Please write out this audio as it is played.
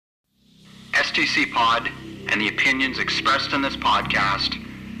STC Pod and the opinions expressed in this podcast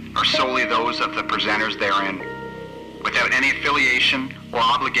are solely those of the presenters therein, without any affiliation or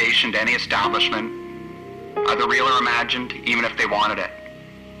obligation to any establishment, either real or imagined, even if they wanted it.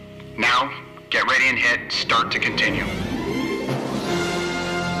 Now, get ready and hit start to continue.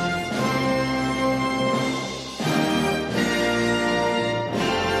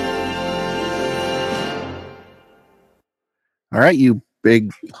 All right, you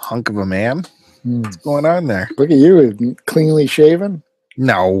big hunk of a man. What's going on there? Look at you, cleanly shaven.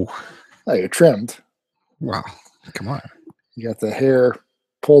 No. Oh, you're trimmed. Well, come on. You got the hair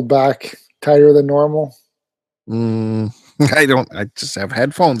pulled back tighter than normal. I just have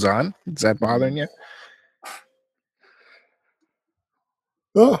headphones on. Is that bothering you?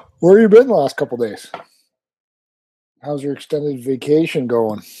 Oh, where have you been the last couple days? How's your extended vacation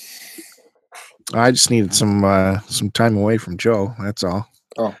going? I just needed some time away from Joe. That's all.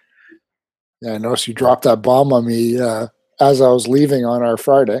 Oh, yeah. I noticed you dropped that bomb on me as I was leaving on our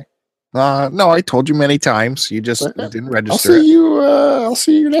Friday. No, I told you many times. You just didn't register. I'll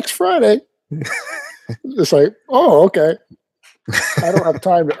see you next Friday. It's like, oh, okay. I don't have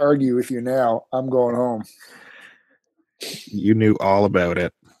time to argue with you now. I'm going home. You knew all about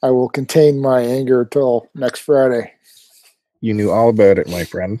it. I will contain my anger till next Friday. You knew all about it, my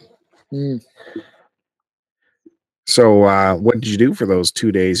friend. So what did you do for those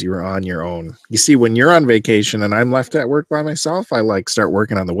 2 days you were on your own? You see, when you're on vacation and I'm left at work by myself, I start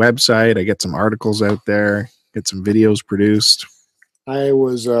working on the website. I get some articles out there, get some videos produced. I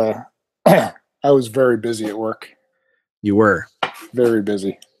was I was very busy at work. You were? Very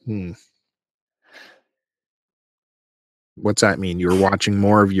busy. What's that mean? You were watching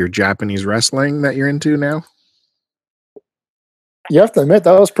more of your Japanese wrestling that you're into now? You have to admit,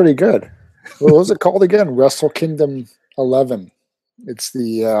 that was pretty good. What was it called again? Wrestle Kingdom 11. It's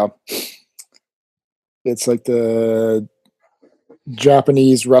it's like the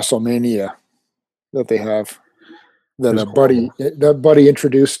Japanese WrestleMania that they have. That a buddy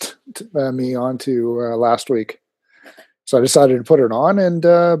introduced me onto last week. So I decided to put it on, and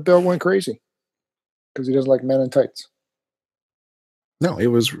Bill went crazy because he doesn't like men in tights. No, it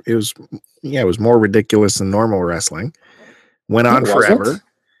was more ridiculous than normal wrestling. Went on forever.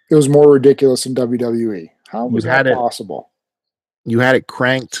 It was more ridiculous than WWE. How was that possible? You had it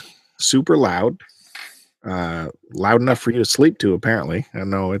cranked super loud, loud enough for you to sleep to, apparently. I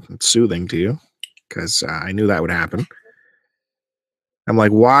know it's soothing to you because I knew that would happen. I'm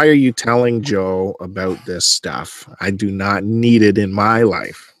like, why are you telling Joe about this stuff? I do not need it in my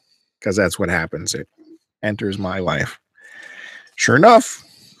life, because that's what happens. It enters my life. Sure enough,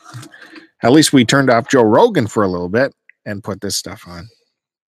 at least we turned off Joe Rogan for a little bit and put this stuff on.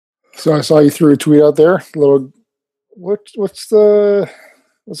 So I saw you threw a tweet out there. What's the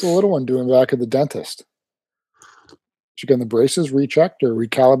little one doing back at the dentist? She got the braces rechecked or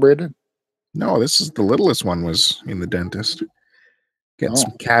recalibrated? No, this is the littlest one was in the dentist. Getting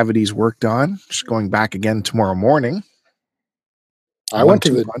some cavities worked on. Just going back again tomorrow morning. I went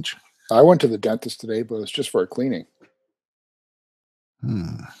to the dentist today, but it was just for a cleaning.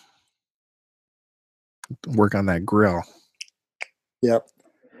 Work on that grill. Yep.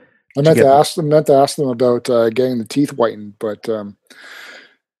 I meant to ask them about getting the teeth whitened, but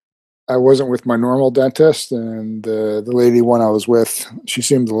I wasn't with my normal dentist, and the lady one I was with, she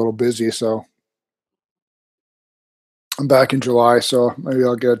seemed a little busy, so I'm back in July, so maybe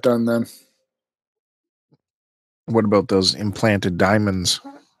I'll get it done then. What about those implanted diamonds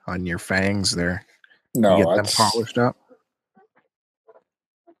on your fangs there? No, you get them polished up?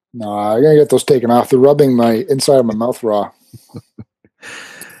 No, I'm gonna get those taken off. They're rubbing my inside of my mouth raw.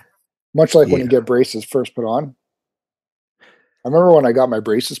 Much like when you get braces first put on. I remember when I got my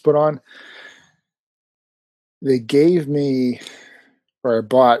braces put on, they gave me, or I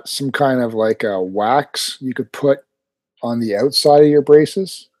bought some kind of like a wax you could put on the outside of your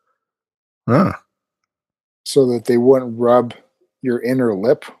braces. Huh. So that they wouldn't rub your inner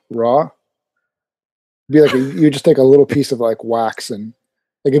lip raw. It'd be like you just take a little piece of like wax, and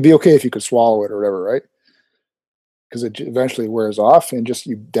like it'd be okay if you could swallow it or whatever, right? Because it eventually wears off, and just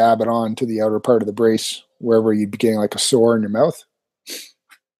you dab it on to the outer part of the brace wherever you'd be getting like a sore in your mouth.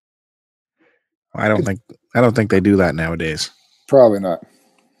 I don't think they do that nowadays. Probably not.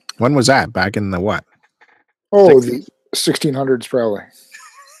 When was that? Back in the what? Oh, 60s? The 1600s probably.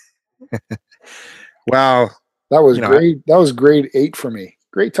 Well, that was grade. That was grade 8 for me.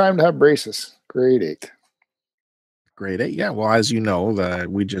 Great time to have braces. Grade 8. Grade 8. Yeah. Well, as you know,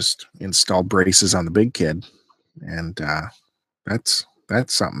 we just installed braces on the big kid, and that's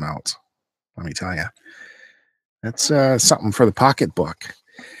something else. Let me tell you, that's something for the pocketbook.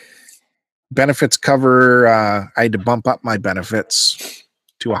 benefits cover, I had to bump up my benefits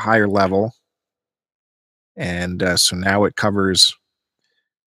to a higher level. And so now it covers,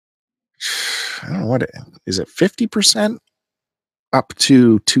 I don't know what is it, 50% up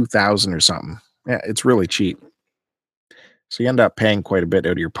to 2,000 or something. Yeah, it's really cheap. So you end up paying quite a bit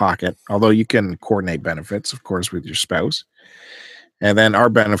out of your pocket, although you can coordinate benefits, of course, with your spouse. And then our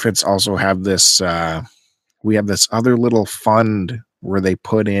benefits also have this, we have this other little fund where they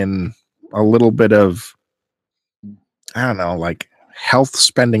put in a little bit of, I don't know, like health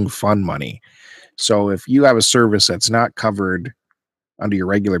spending fund money. So if you have a service that's not covered under your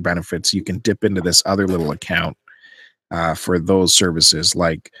regular benefits, you can dip into this other little account for those services,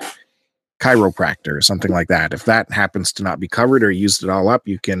 like chiropractor or something like that. If that happens to not be covered or used it all up,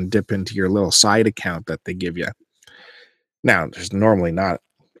 you can dip into your little side account that they give you. Now, there's normally not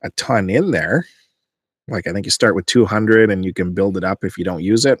a ton in there. Like, I think you start with 200 and you can build it up if you don't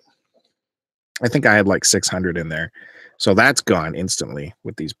use it. I think I had like 600 in there. So that's gone instantly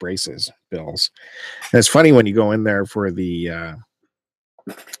with these braces bills. And it's funny when you go in there for the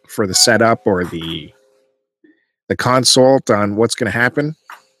setup or the consult on what's going to happen.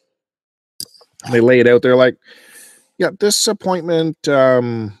 They lay it out there like, yeah, this appointment,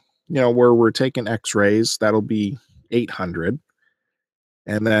 where we're taking x-rays, that'll be 800.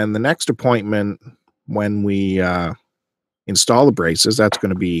 And then the next appointment when we install the braces, that's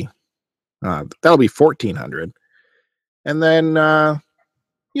going to be, that'll be 1,400. And then,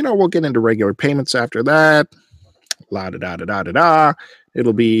 we'll get into regular payments after that.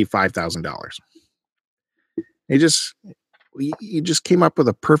 It'll be $5,000. You just came up with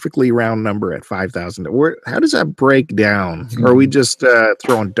a perfectly round number at 5,000. How does that break down? Or are we just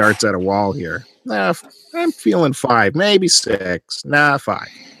throwing darts at a wall here? Nah, I'm feeling 5, maybe 6. Nah, 5.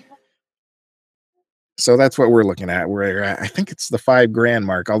 So that's what we're looking at. I think it's the $5,000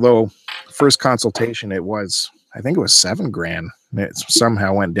 mark. Although first consultation, I think it was $7,000. It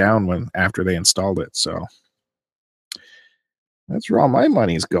somehow went down after they installed it. So that's where all my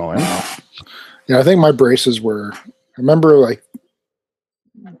money's going. Yeah, I think my braces were. I remember like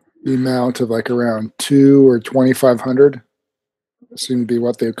the amount of like around $2,000 or $2,500 seemed to be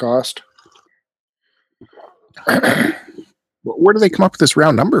what they cost. Where do they come up with this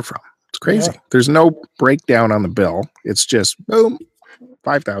round number from? It's crazy. Yeah. There's no breakdown on the bill. It's just boom,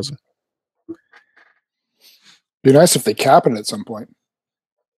 5,000. Be nice if they cap it at some point.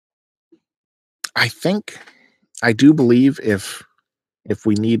 I do believe if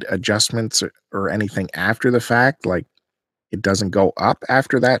we need adjustments or anything after the fact, like it doesn't go up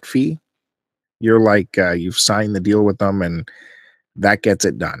after that fee, you're like, you've signed the deal with them and that gets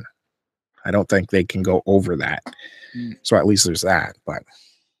it done. I don't think they can go over that. So at least there's that. But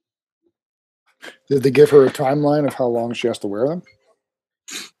did they give her a timeline of how long she has to wear them?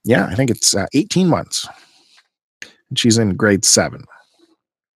 Yeah, I think it's 18 months. And she's in grade 7.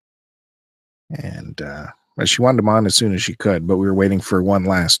 And she wanted them on as soon as she could, but we were waiting for one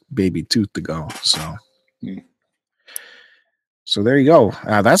last baby tooth to go. So there you go.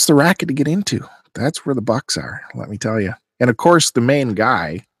 That's the racket to get into. That's where the bucks are, let me tell you. And of course, the main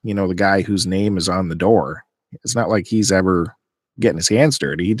guy, the guy whose name is on the door, it's not like he's ever getting his hands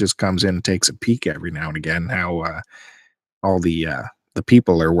dirty. He just comes in and takes a peek every now and again how all the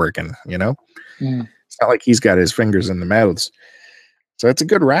people are working, It's not like he's got his fingers in the mouths. So it's a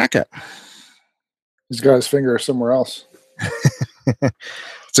good racket. He's got his finger somewhere else.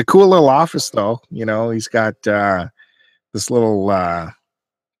 It's a cool little office, though. He's got this little.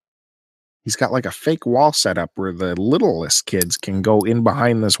 He's got like a fake wall set up where the littlest kids can go in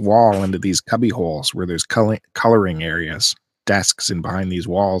behind this wall into these cubby holes where there's coloring areas, desks in behind these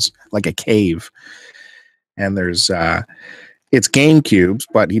walls, like a cave. And there's it's GameCubes,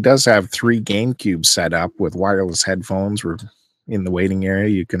 but he does have 3 GameCubes set up with wireless headphones. We're in the waiting area.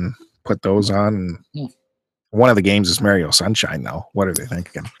 You can put those on. One of the games is Mario Sunshine, though. What are they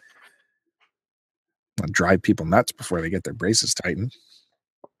thinking? I'll drive people nuts before they get their braces tightened.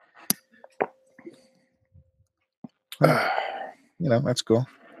 That's cool.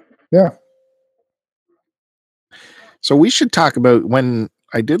 Yeah. So we should talk about when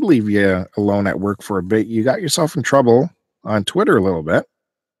I did leave you alone at work for a bit. You got yourself in trouble on Twitter a little bit.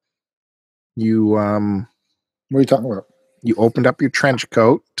 You what are you talking about? You opened up your trench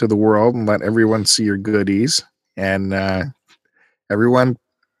coat to the world and let everyone see your goodies, and everyone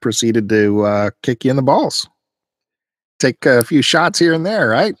proceeded to kick you in the balls. Take a few shots here and there,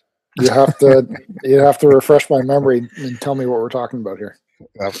 right? You have to refresh my memory and tell me what we're talking about here.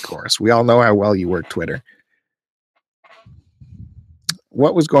 Of course. We all know how well you work Twitter.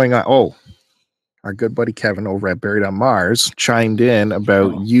 What was going on? Oh, our good buddy Kevin over at Buried on Mars chimed in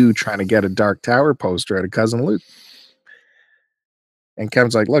about you trying to get a Dark Tower poster out of Cousin Luke. And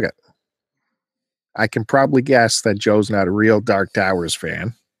Kevin's like, look it. I can probably guess that Joe's not a real Dark Towers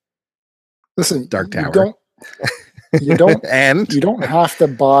fan. Listen, Dark Tower. You don't and you don't have to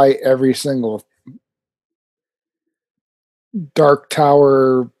buy every single Dark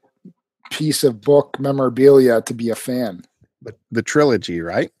Tower piece of book memorabilia to be a fan. The trilogy,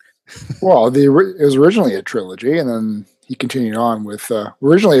 right? Well, it was originally a trilogy, and then he continued on with.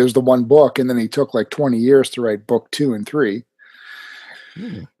 Originally, it was the one book, and then he took like 20 years to write book 2 and 3.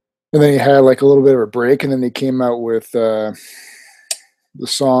 And then he had like a little bit of a break, and then they came out with the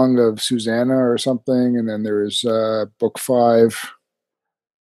Song of Susanna or something, and then there was book 5.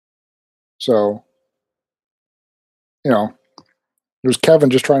 So, there's Kevin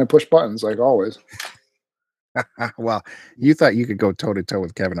just trying to push buttons like always. Well, you thought you could go toe to toe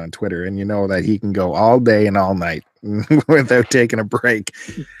with Kevin on Twitter, and you know that he can go all day and all night without taking a break.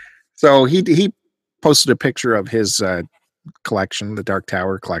 So he posted a picture of his collection, the Dark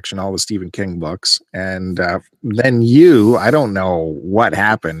Tower collection, all the Stephen King books. And then I don't know what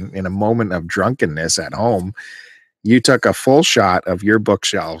happened, in a moment of drunkenness at home, you took a full shot of your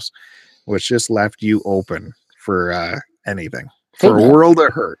bookshelves, which just left you open for anything, for a world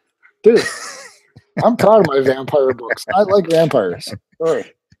of hurt. Dude, I'm proud of my vampire books. I like vampires.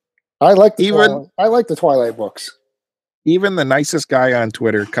 Sorry. I like the Twilight books. Even the nicest guy on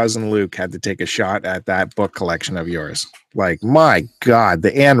Twitter, Cousin Luke, had to take a shot at that book collection of yours. Like, my God,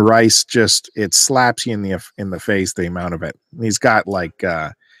 the Anne Rice it slaps you in the face, the amount of it. He's got like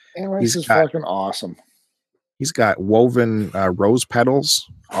Anne Rice is fucking awesome. He's got woven rose petals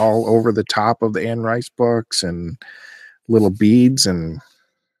all over the top of the Anne Rice books, and little beads and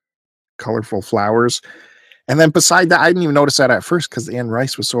colorful flowers. And then beside that, I didn't even notice that at first because Anne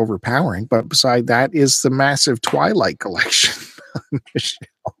Rice was so overpowering. But beside that is the massive Twilight collection on the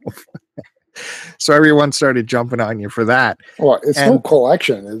shelf. So everyone started jumping on you for that. Well, it's no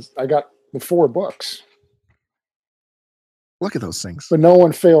collection. I got the 4 books. Look at those things. But no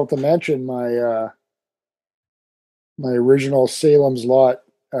one failed to mention my my original Salem's Lot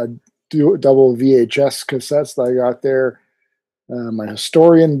double VHS cassettes that I got there. My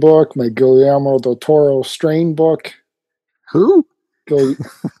historian book, my Guillermo del Toro Strain book. Who?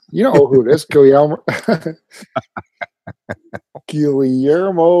 You know who it is, Guillermo.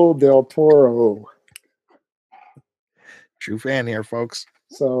 Guillermo del Toro. True fan here, folks.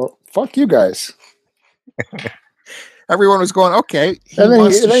 So, fuck you guys. Everyone was going, okay. And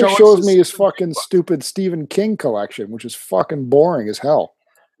then he shows me his fucking stupid Stephen King collection, which is fucking boring as hell.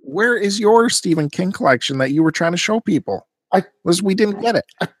 Where is your Stephen King collection that you were trying to show people? We didn't get it.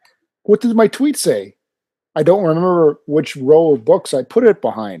 What did my tweet say? I don't remember which row of books I put it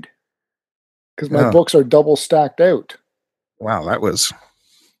behind, because my books are double stacked out. Wow, that was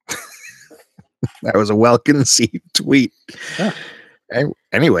a well-conceived tweet. Yeah.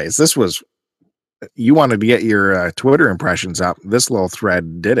 Anyways, you wanted to get your Twitter impressions up. This little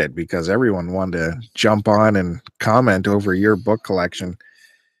thread did it because everyone wanted to jump on and comment over your book collection.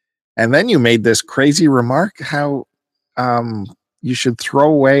 And then you made this crazy remark how you should throw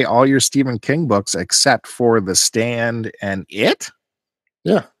away all your Stephen King books except for The Stand and It?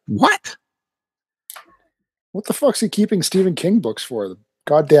 Yeah. What? What the fuck's he keeping Stephen King books for? The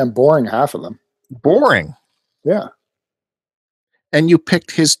goddamn boring half of them. Boring. Yeah. And you picked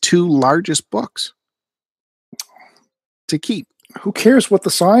his 2 largest books to keep. Who cares what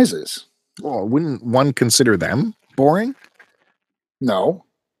the size is? Well, wouldn't one consider them boring? No.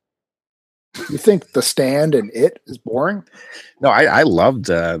 You think The Stand and It is boring? No, I loved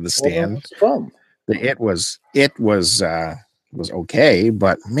The Stand. What's the problem? It was okay,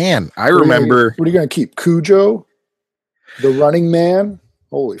 but man, I remember. What are you going to keep? Cujo? The Running Man?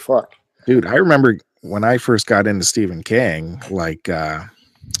 Holy fuck. Dude, I remember when I first got into Stephen King, like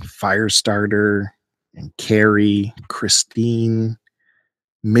Firestarter and Carrie, Christine,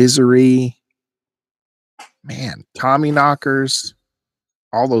 Misery, man, Tommy Knockers.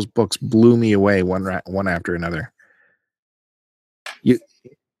 All those books blew me away one after another.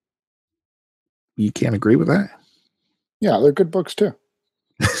 You can't agree with that? Yeah, they're good books too.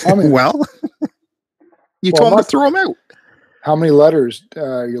 Well, you told me to throw them out. How many letters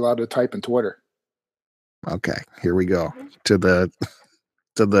are you allowed to type in Twitter? Okay, here we go to the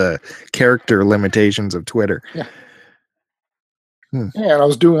character limitations of Twitter. Yeah. Yeah, and I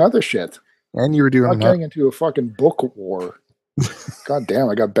was doing other shit. And you were doing getting into a fucking book war. God damn,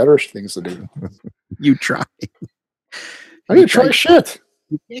 I got better things to do. You try. I didn't try shit.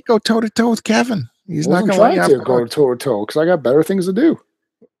 You can't go toe to toe with Kevin. He's not going to go toe to toe because I got better things to do.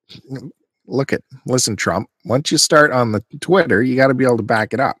 listen, Trump, once you start on the Twitter, you got to be able to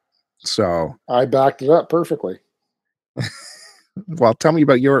back it up. So I backed it up perfectly. well, tell me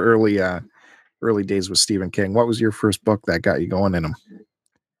about your early days with Stephen King. What was your first book that got you going in him?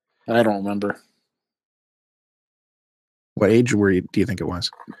 I don't remember. What age do you think it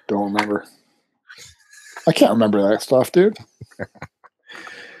was? Don't remember. I can't remember that stuff, dude.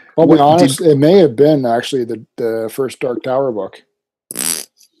 I'll be honest, it may have been actually the first Dark Tower book.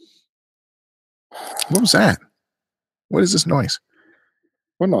 What was that? What is this noise?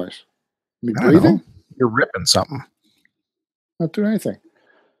 What noise? Me I don't breathing? know. You're ripping something. Not doing anything.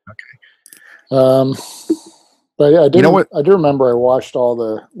 Okay. But yeah, I You know what? I do remember I watched all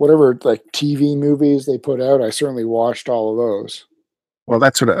the whatever like TV movies they put out. I certainly watched all of those. Well,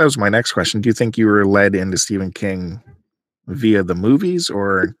 that was my next question. Do you think you were led into Stephen King via the movies,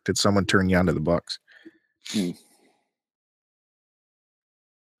 or did someone turn you onto the books? I'm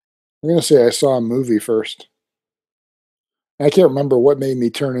gonna say I saw a movie first. I can't remember what made me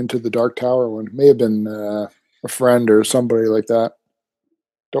turn into the Dark Tower one. May have been a friend or somebody like that.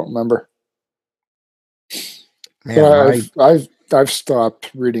 Don't remember. Man, but I've stopped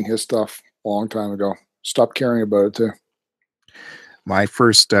reading his stuff a long time ago. Stopped caring about it too. my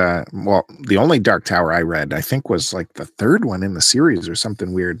first, the only Dark Tower I read, I think, was like the third one in the series or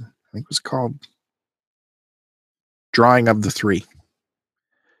something weird. I think it was called Drawing of the Three.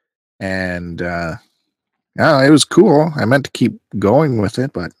 And it was cool. I meant to keep going with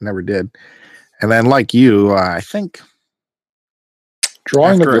it, but never did. And then, like you, I think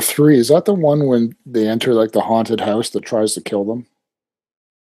Drawing of the Three, is that the one when they enter like the haunted house that tries to kill them?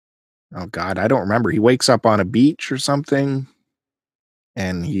 Oh God, I don't remember. He wakes up on a beach or something,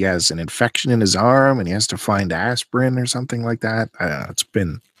 and he has an infection in his arm, and he has to find aspirin or something like that. I don't know. It's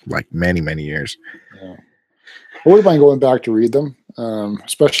been like many, many years. Yeah. I wouldn't mind going back to read them,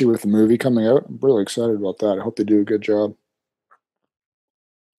 especially with the movie coming out. I'm really excited about that. I hope they do a good job.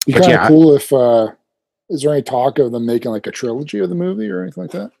 Be kind of cool if is there any talk of them making like a trilogy of the movie or anything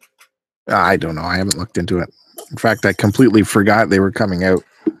like that? I don't know. I haven't looked into it. In fact, I completely forgot they were coming out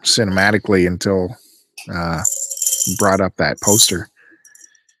cinematically until brought up that poster.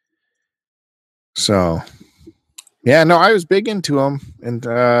 So, yeah, no, I was big into them, and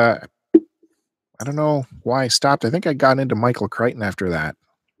I don't know why I stopped. I think I got into Michael Crichton after that,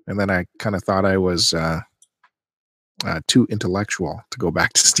 and then I kind of thought I was too intellectual to go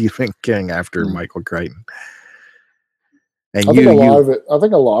back to Stephen King after Michael Crichton. And I think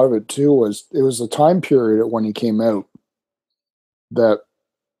a lot of it too was it was a time period when he came out that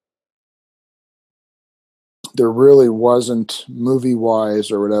there really wasn't movie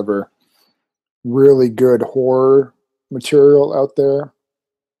wise or whatever really good horror material out there.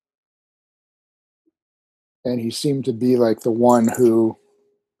 And he seemed to be like the one who,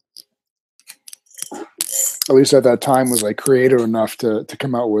 at least at that time, was like creative enough to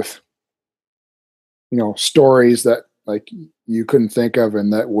come out with, stories that like you couldn't think of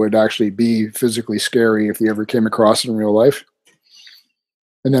and that would actually be physically scary if you ever came across it in real life.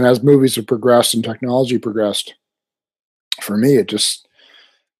 And then as movies have progressed and technology progressed, for me, it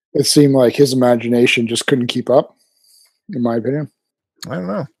seemed like his imagination just couldn't keep up, in my opinion. I don't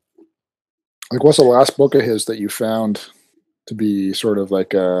know. Like, what's the last book of his that you found to be sort of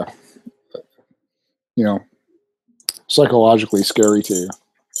like psychologically scary to you?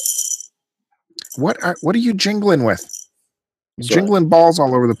 What are you jingling with? Jingling balls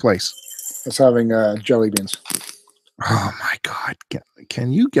all over the place. It's having jelly beans. Oh my God.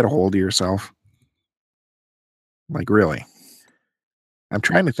 Can you get a hold of yourself? Like, really? I'm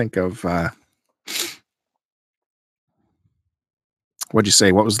trying to think of what'd you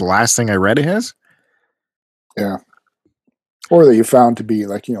say? What was the last thing I read of his? Yeah. Or that you found to be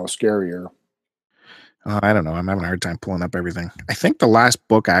like, scarier. I don't know. I'm having a hard time pulling up everything. I think the last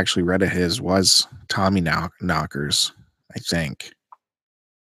book I actually read of his was Tommy Knockers, I think.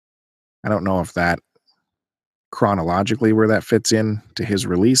 I don't know if that chronologically where that fits in to his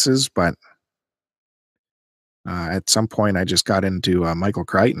releases, but at some point I just got into Michael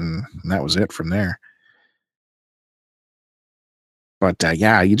Crichton, and that was it from there. But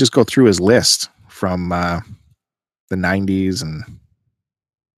yeah, you just go through his list from the 90s, and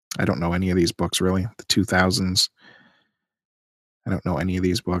I don't know any of these books really. The 2000s. I don't know any of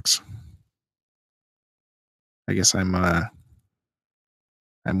these books. I guess I'm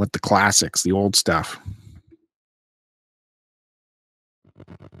with the classics, the old stuff.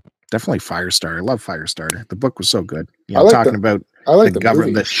 Definitely Firestarter. I love Firestarter. The book was so good. Talking about the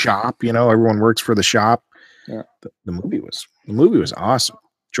government, the shop. Everyone works for the shop. Yeah. The movie was awesome.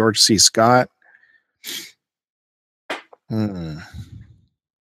 George C. Scott.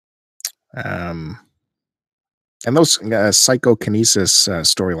 And those psychokinesis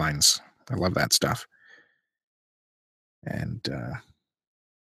storylines. I love that stuff. And,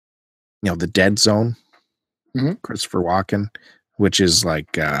 the Dead Zone, Christopher Walken, which is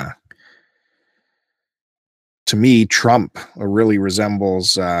like, to me, Trump really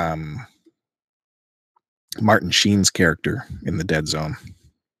resembles Martin Sheen's character in the Dead Zone.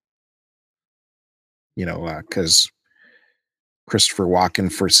 Because Christopher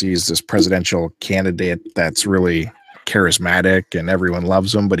Walken foresees this presidential candidate that's really charismatic and everyone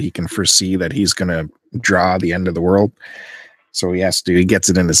loves him, but he can foresee that he's going to draw the end of the world. So he gets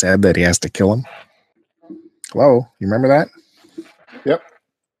it in his head that he has to kill him. Hello, you remember that? Yep.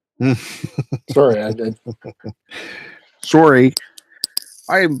 Sorry, I did. Sorry.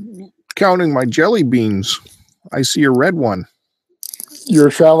 I'm counting my jelly beans. I see a red one.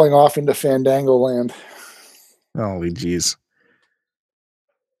 You're traveling off into Fandango land. Holy jeez.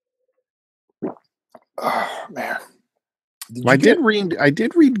 Oh man. I did read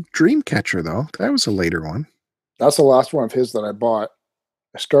Dreamcatcher though. That was a later one. That's the last one of his that I bought.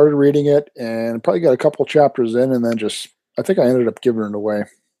 I started reading it and probably got a couple chapters in, and then I think I ended up giving it away.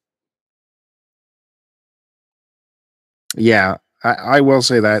 Yeah, I will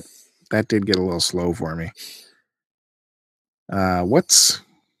say that did get a little slow for me. What's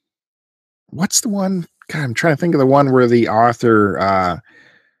the one? God, I'm trying to think of the one where the author,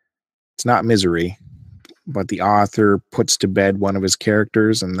 it's not Misery, but the author puts to bed one of his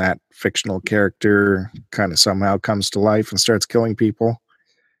characters, and that fictional character kind of somehow comes to life and starts killing people.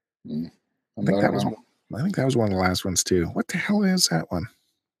 I think that was one of the last ones too. What the hell is that one?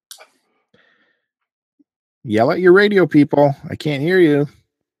 Yell at your radio, people. I can't hear you.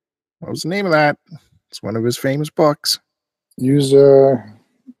 What was the name of that? It's one of his famous books. Use your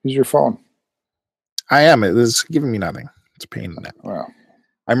phone. I am. It is giving me nothing. It's a pain in the neck. Wow.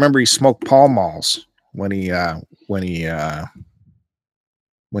 I remember he smoked Pall Malls when he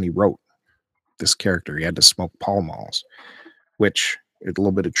wrote this character. He had to smoke Pall Malls, which, a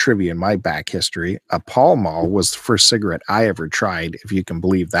little bit of trivia in my back history, a Pall Mall was the first cigarette I ever tried, if you can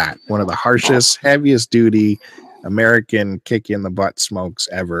believe that. One of the harshest, heaviest duty American kick in the butt smokes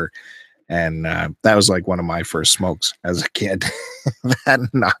ever. And that was like one of my first smokes as a kid. That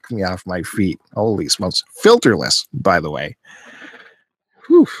knocked me off my feet. Holy smokes. Filterless, by the way.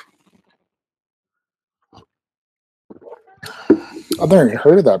 Whew. I've never even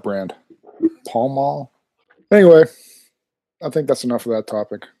heard of that brand. Pall Mall. Anyway, I think that's enough of that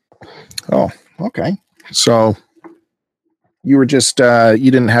topic. Oh, okay. So you were just,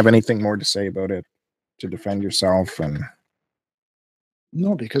 you didn't have anything more to say about it to defend yourself? And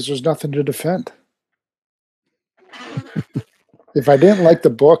no, because there's nothing to defend. If I didn't like the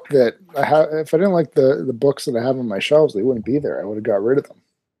book that I have, if I didn't like the books that I have on my shelves, they wouldn't be there. I would have got rid of them.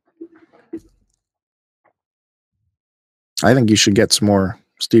 I think you should get some more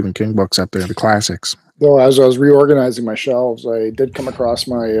Stephen King books up there, the classics. Though, as I was reorganizing my shelves, I did come across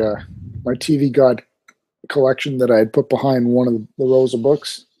my my TV Guide collection that I had put behind one of the rows of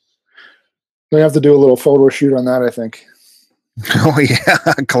books. I have to do a little photo shoot on that, I think. Oh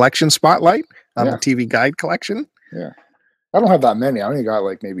yeah, collection spotlight on the TV Guide collection. Yeah, I don't have that many. I only got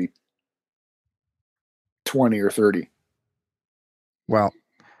like maybe 20 or 30. Well,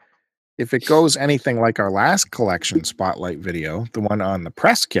 if it goes anything like our last collection spotlight video, the one on the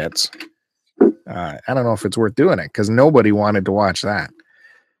press kits, I don't know if it's worth doing it because nobody wanted to watch that.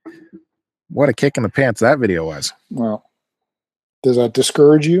 What a kick in the pants that video was. Well, does that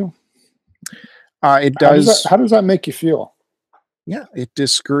discourage you? It does. How does that make you feel? Yeah, it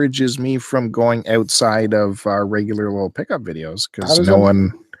discourages me from going outside of our regular little pickup videos because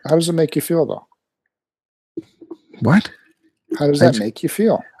How does it make you feel, though? What? How does that make you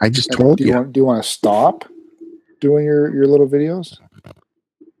feel? I just told you. Do you want to stop doing your little videos?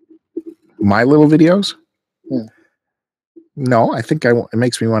 My little videos? Yeah. No, I think it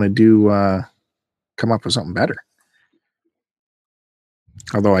makes me want to do come up with something better.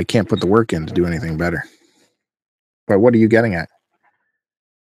 Although I can't put the work in to do anything better. But what are you getting at?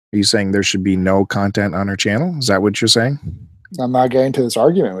 Are you saying there should be no content on our channel? Is that what you're saying? I'm not getting to this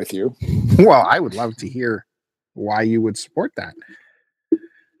argument with you. Well, I would love to hear why you would support that.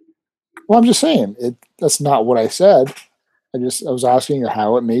 Well, I'm just saying that's not what I said. I was asking you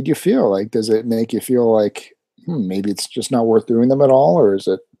how it made you feel. Like, does it make you feel like maybe it's just not worth doing them at all, or is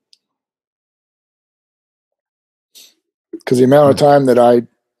it? Because the amount of time that I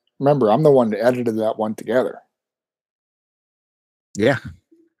remember, I'm the one that edited that one together. Yeah.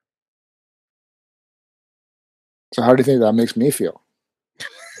 So how do you think that makes me feel?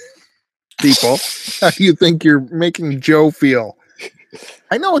 People, how do you think you're making Joe feel?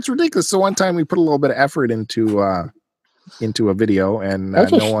 I know it's ridiculous. So one time we put a little bit of effort into a video, and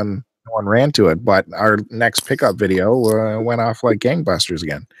no one ran to it. But our next pickup video went off like gangbusters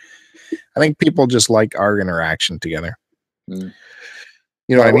again. I think people just like our interaction together. Mm.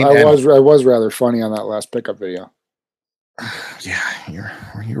 You know what I mean? I was rather funny on that last pickup video. Yeah,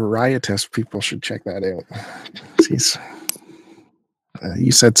 your riotous people should check that out. Jeez.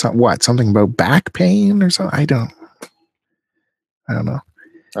 You said something about back pain or something? I don't know.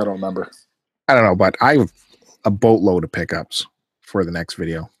 I don't remember. I don't know, but I have a boatload of pickups for the next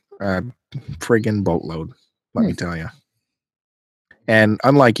video. Friggin' boatload, let me tell you. And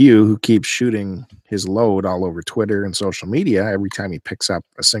unlike you, who keeps shooting his load all over Twitter and social media every time he picks up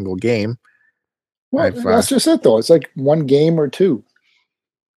a single game. Well, that's just it, though. It's like one game or two.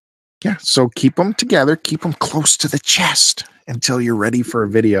 Yeah, so keep them together. Keep them close to the chest until you're ready for a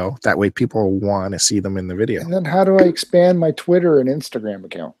video. That way people want to see them in the video. And then how do I expand my Twitter and Instagram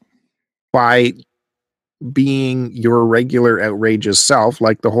account? By being your regular outrageous self,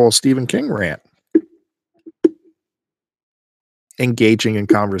 like the whole Stephen King rant. Engaging in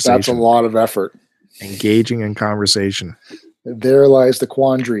conversation. That's a lot of effort. Engaging in conversation. There lies the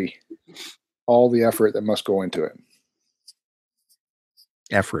quandary. All the effort that must go into it.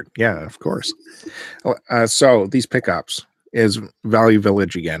 Effort. Yeah, of course. So these pickups is Value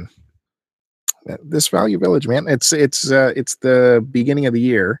Village again. This Value Village, man, it's the beginning of the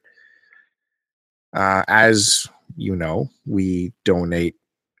year. As you know, we donate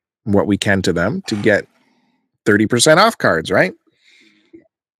what we can to them to get 30% off cards, right?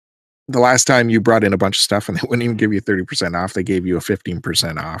 The last time you brought in a bunch of stuff and they wouldn't even give you 30% off, they gave you a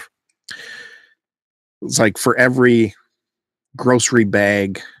 15% off. It's like for every grocery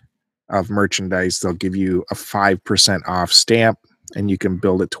bag of merchandise, they'll give you a 5% off stamp, and you can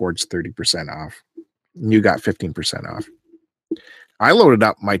build it towards 30% off. You got 15% off. I loaded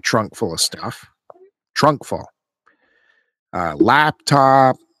up my trunk full of stuff. Trunk full.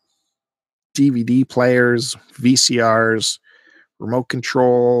 Laptop, DVD players, VCRs, remote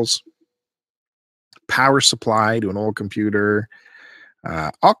controls, power supply to an old computer,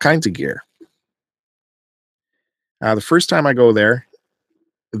 all kinds of gear. The first time I go there,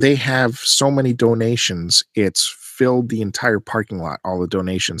 they have so many donations. It's filled the entire parking lot, all the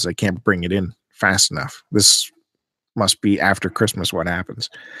donations. I can't bring it in fast enough. This must be after Christmas what happens.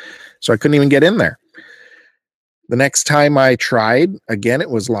 So I couldn't even get in there. The next time I tried, again, it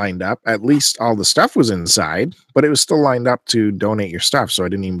was lined up. At least all the stuff was inside, but it was still lined up to donate your stuff, so I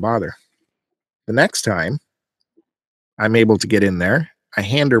didn't even bother. The next time, I'm able to get in there. I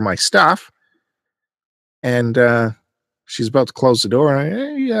hand her my stuff, and she's about to close the door.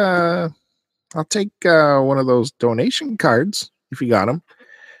 Hey, I'll take one of those donation cards if you got them.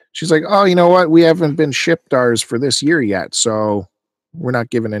 She's like, oh, you know what? We haven't been shipped ours for this year yet, so we're not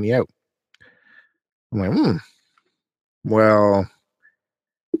giving any out. I'm like, well,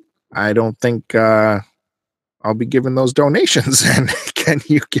 I don't think I'll be giving those donations, and can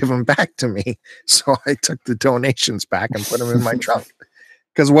you give them back to me? So I took the donations back and put them in my trunk.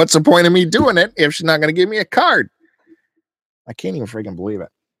 Because what's the point of me doing it if she's not going to give me a card? I can't even freaking believe it.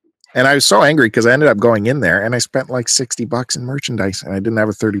 And I was so angry because I ended up going in there and I spent like $60 in merchandise and I didn't have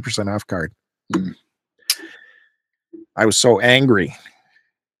a 30% off card. I was so angry.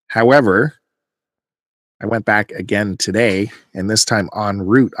 However, I went back again today, and this time en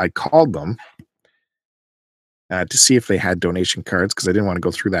route, I called them to see if they had donation cards because I didn't want to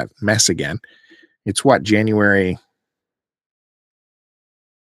go through that mess again. It's January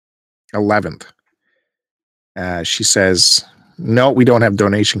 11th. She says, no, we don't have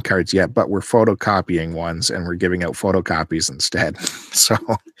donation cards yet, but we're photocopying ones and we're giving out photocopies instead. So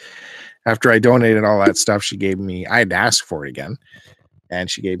after I donated all that stuff, she gave me, I had to ask for it again, and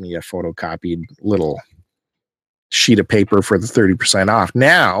she gave me a photocopied little sheet of paper for the 30% off.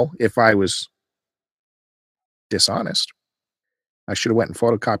 Now, if I was dishonest, I should have went and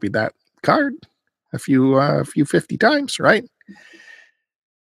photocopied that card a few 50 times, right?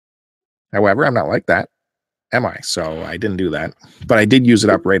 However, I'm not like that, am I? So I didn't do that, but I did use it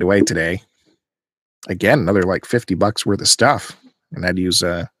up right away today. Again, another like $50 worth of stuff, and I'd use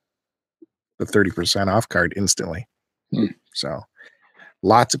the 30% off card instantly. So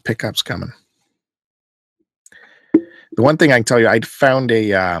lots of pickups coming. The one thing I can tell you, I found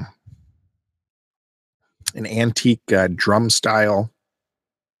an antique drum style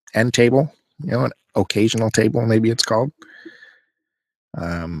end table, an occasional table, maybe it's called.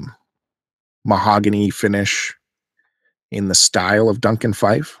 Mahogany finish in the style of Duncan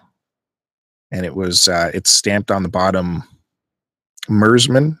Fife. And it was, it's stamped on the bottom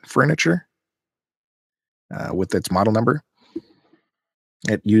Mersman furniture with its model number.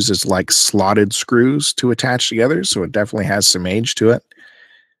 It uses like slotted screws to attach together, so it definitely has some age to it.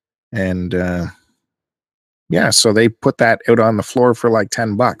 And yeah, so they put that out on the floor for like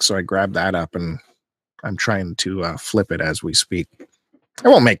 $10. So I grabbed that up and I'm trying to flip it as we speak. I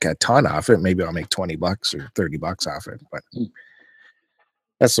won't make a ton off it. Maybe I'll make $20 or $30 off it, but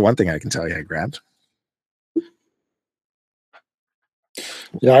that's the one thing I can tell you I grabbed.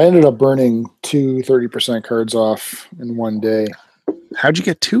 Yeah, I ended up burning 30% cards off in one day. How'd you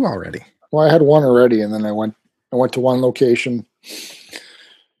get 2 already? Well, I had one already, and then I went to one location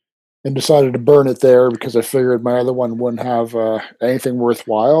and decided to burn it there because I figured my other one wouldn't have anything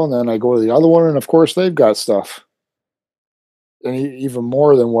worthwhile. And then I go to the other one, and of course they've got stuff, and even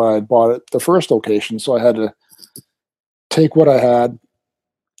more than what I bought at the first location. So I had to take what I had.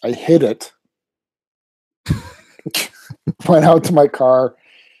 I hid it. Went out to my car,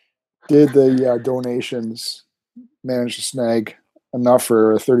 did the donations, managed to snag enough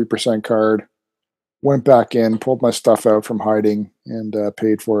for a 30% card, went back in, pulled my stuff out from hiding, and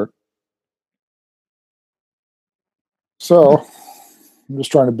paid for it. So I'm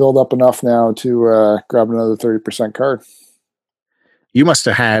just trying to build up enough now to grab another 30% card. You must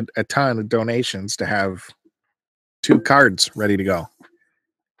have had a ton of donations to have 2 cards ready to go.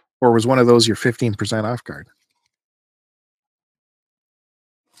 Or was one of those your 15% off card?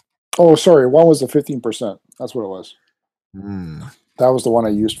 Oh, sorry. One was the 15%. That's what it was. Mm. That was the one I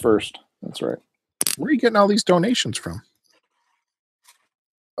used first. That's right. Where are you getting all these donations from?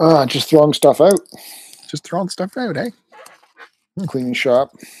 Just throwing stuff out. Just throwing stuff out, eh? Cleaning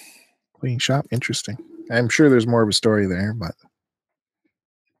shop. Cleaning shop. Interesting. I'm sure there's more of a story there, but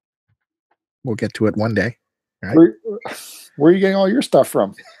we'll get to it one day. Right? Where are you getting all your stuff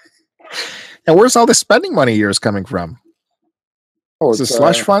from? And where's all the spending money of yours coming from? Oh, is the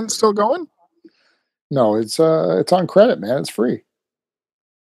slush fund still going? No, it's on credit, man. It's free.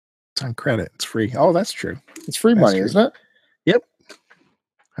 It's on credit. It's free. Oh, that's true. It's free money, isn't it? Yep.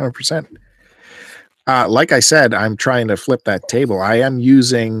 100%. Like I said, I'm trying to flip that table. I am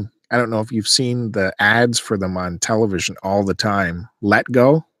using, I don't know if you've seen the ads for them on television all the time. Let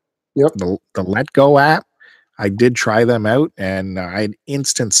Go. Yep. The Let Go app. I did try them out, and I had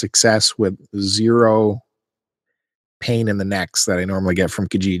instant success with 0 pain in the necks that I normally get from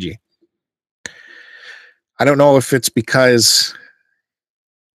Kijiji. I don't know if it's because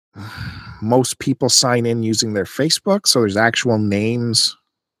most people sign in using their Facebook, so there's actual names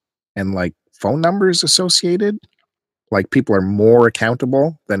and like phone numbers associated. Like people are more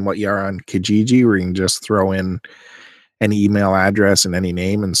accountable than what you are on Kijiji, where you can just throw in any email address and any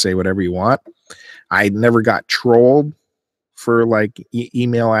name and say whatever you want. I never got trolled for like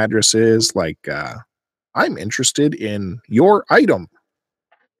email addresses like I'm interested in your item.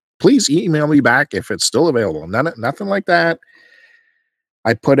 Please email me back if it's still available. Nothing like that.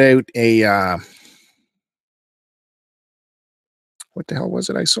 I put out a what the hell was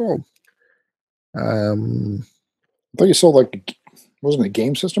it I sold? I thought you sold like, wasn't it a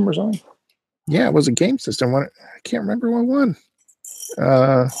game system or something? Yeah, it was a game system. I can't remember what one.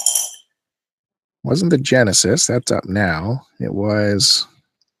 Wasn't the Genesis? That's up now. It was,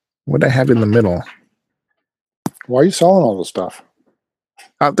 what did I have in the middle? Why are you selling all this stuff?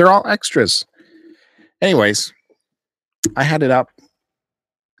 They're all extras. Anyways, I had it up.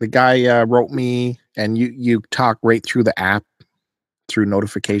 The guy wrote me, and you talk right through the app, through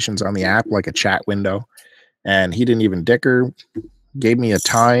notifications on the app, like a chat window. And he didn't even dicker. Gave me a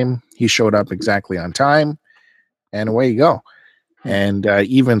time. He showed up exactly on time, and away you go. And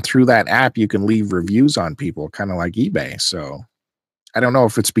even through that app, you can leave reviews on people, kind of like eBay. So I don't know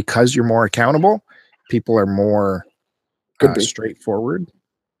if it's because you're more accountable. People are more straightforward.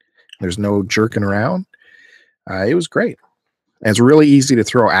 There's no jerking around. It was great. And it's really easy to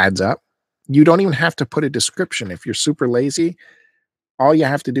throw ads up. You don't even have to put a description. If you're super lazy, all you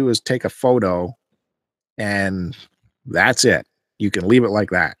have to do is take a photo, and that's it. You can leave it like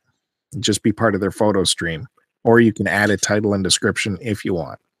that. Just be part of their photo stream. Or you can add a title and description if you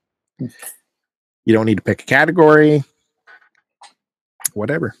want. You don't need to pick a category,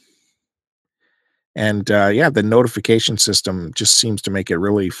 whatever. And the notification system just seems to make it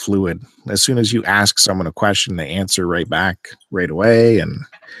really fluid. As soon as you ask someone a question, they answer right back right away. And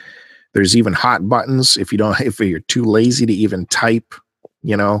there's even hot buttons if you're too lazy to even type,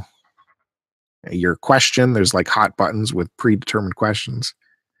 your question. There's like hot buttons with predetermined questions,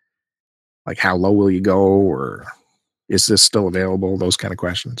 like how low will you go, or is this still available? Those kind of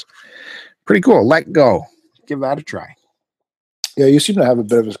questions. Pretty cool. Let Go. Give that a try. Yeah, you seem to have a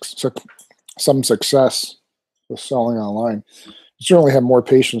bit of some success with selling online. You certainly have more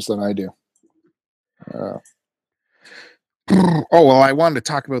patience than I do. Oh, well, I wanted to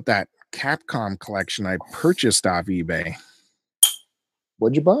talk about that Capcom collection I purchased off eBay.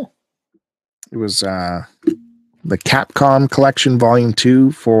 What'd you buy? It was the Capcom Collection Volume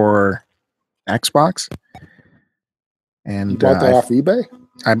 2 for Xbox. And You bought that off eBay?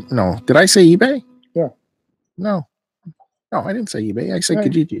 No, did I say eBay? Yeah. No, I didn't say eBay. I said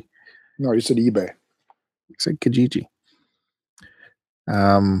Right. Kijiji. No, you said eBay. I said Kijiji.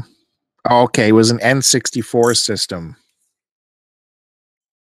 Okay, it was an N64 system.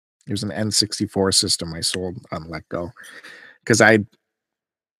 It was an N64 system I sold on Letgo because I'd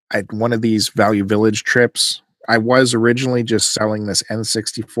one of these Value Village trips. I was originally just selling this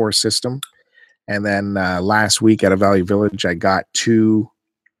N64 system, and then last week at a Value Village, I got 2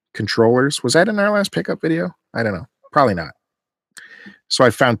 controllers. Was that in our last pickup video? I don't know. Probably not. So I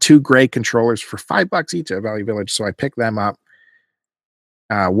found 2 gray controllers for $5 each at Value Village. So I picked them up.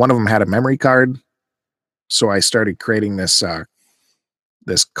 One of them had a memory card, so I started creating this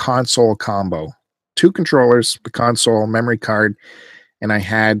this console combo: 2 controllers, the console, memory card, and I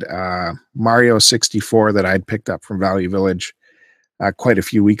had Mario 64 that I'd picked up from Value Village quite a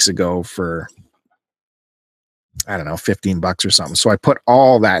few weeks ago for, I don't know, $15 or something. So I put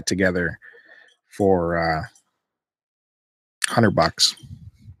all that together for $100,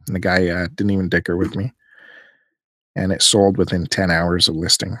 and the guy didn't even dicker with me, and it sold within 10 hours of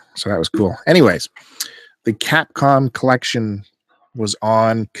listing. So that was cool. Anyways, the Capcom collection was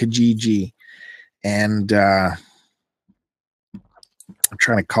on Kijiji, and I'm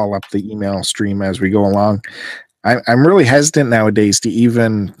trying to call up the email stream as we go along. I'm really hesitant nowadays to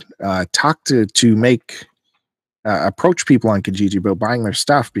even talk to make approach people on Kijiji about buying their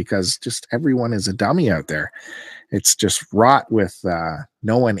stuff, because just everyone is a dummy out there. It's just wrought with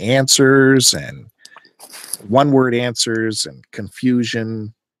no one answers and one-word answers and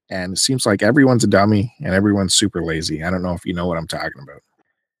confusion. And it seems like everyone's a dummy and everyone's super lazy. I don't know if you know what I'm talking about.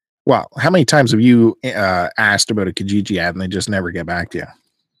 Well, how many times have you asked about a Kijiji ad and they just never get back to you?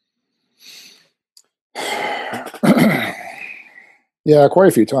 Yeah, quite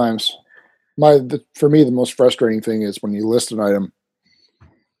a few times. For me, the most frustrating thing is when you list an item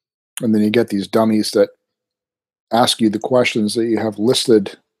and then you get these dummies that ask you the questions that you have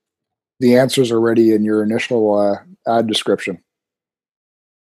listed, the answers already in your initial ad description.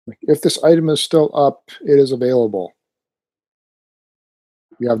 Like, if this item is still up, it is available.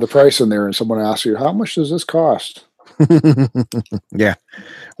 You have the price in there and someone asks you, how much does this cost? Yeah.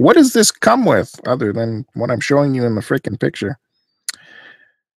 What does this come with other than what I'm showing you in the freaking picture?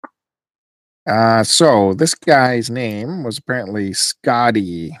 So this guy's name was apparently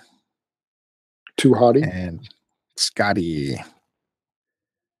Scotty. Too hotty? And Scotty.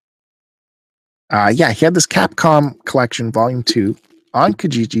 Yeah, he had this Capcom Collection Volume 2 on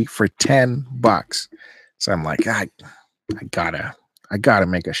Kijiji for $10. So I'm like, I gotta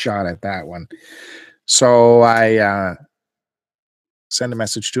make a shot at that one. So I send a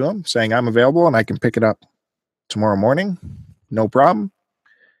message to him saying I'm available and I can pick it up tomorrow morning. No problem.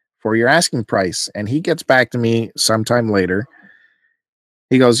 For your asking price. And he gets back to me sometime later.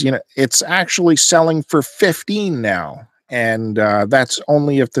 He goes, it's actually selling for $15 now. And that's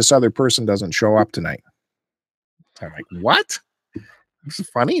only if this other person doesn't show up tonight. I'm like, what? This is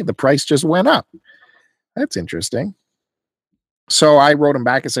funny. The price just went up. That's interesting. So I wrote him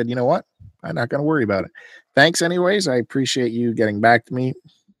back and said, you know what? I'm not going to worry about it. Thanks anyways. I appreciate you getting back to me.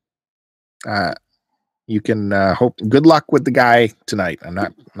 You can hope good luck with the guy tonight. I'm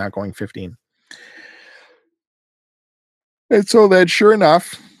not going 15. And so then sure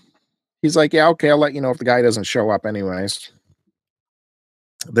enough, he's like, yeah, okay, I'll let you know if the guy doesn't show up anyways.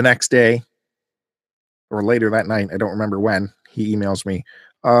 The next day or later that night, I don't remember when, he emails me,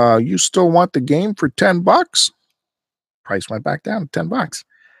 you still want the game for $10? Price went back down to $10.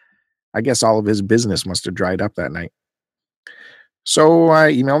 I guess all of his business must have dried up that night. So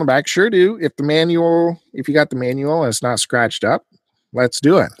I emailed him back, sure do. If you got the manual and it's not scratched up, let's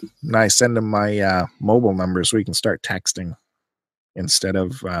do it. And I send him my mobile number so he can start texting instead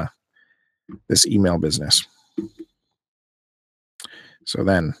of this email business. So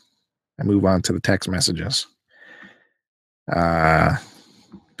then I move on to the text messages. I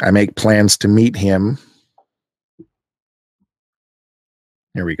make plans to meet him.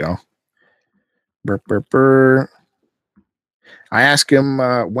 Here we go. Burp, burp, burp. I ask him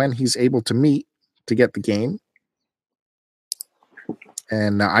when he's able to meet to get the game.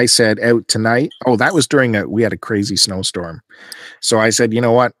 And I said out tonight. Oh, that was we had a crazy snowstorm. So I said, you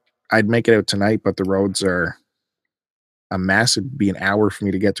know what? I'd make it out tonight, but the roads are a mess. It'd be an hour for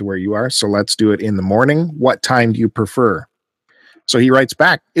me to get to where you are. So let's do it in the morning. What time do you prefer? So he writes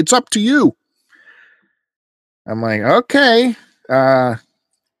back, it's up to you. I'm like, okay,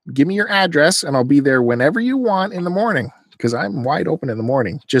 give me your address and I'll be there whenever you want in the morning because I'm wide open in the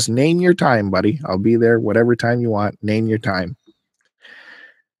morning. Just name your time, buddy. I'll be there whatever time you want. Name your time.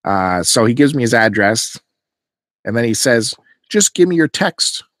 So he gives me his address and then he says, just give me your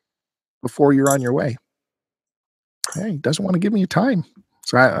text before you're on your way. Hey, he doesn't want to give me a time.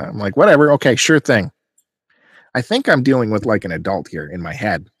 So I'm like, whatever. Okay, sure thing. I think I'm dealing with like an adult here in my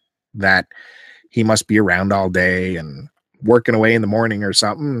head that he must be around all day and working away in the morning or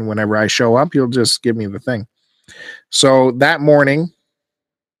something. And whenever I show up, he'll just give me the thing. So that morning,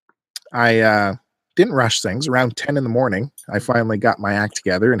 I didn't rush things. Around 10 in the morning, I finally got my act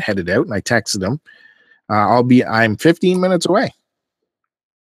together and headed out. And I texted him, I'm 15 minutes away.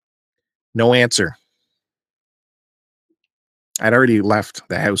 No answer. I'd already left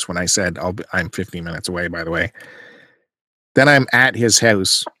the house when I said I'm 15 minutes away, by the way. Then I'm at his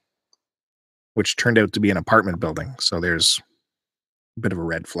house, which turned out to be an apartment building. So there's a bit of a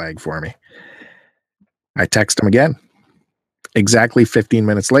red flag for me. I text him again. Exactly 15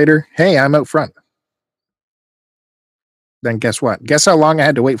 minutes later, hey, I'm out front. Then guess what? Guess how long I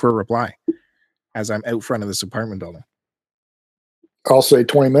had to wait for a reply as I'm out front of this apartment building? I'll say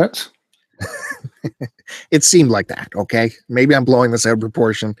 20 minutes. It seemed like that, okay? Maybe I'm blowing this out of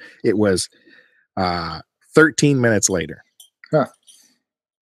proportion. It was 13 minutes later. Huh.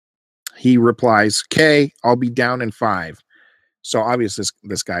 He replies, okay, I'll be down in 5. So obviously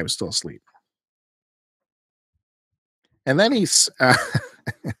this guy was still asleep. And then he's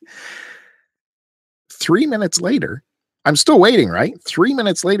 3 minutes later, I'm still waiting, right? 3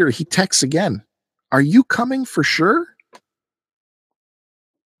 minutes later, he texts again. Are you coming for sure?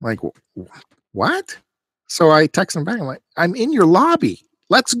 Like, what? So I text him back. I'm like, I'm in your lobby.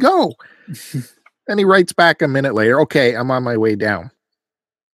 Let's go. And he writes back a minute later. Okay, I'm on my way down.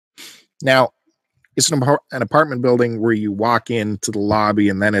 Now, it's an apartment building where you walk into the lobby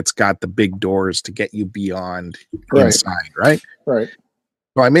and then it's got the big doors to get you beyond inside, right? Right.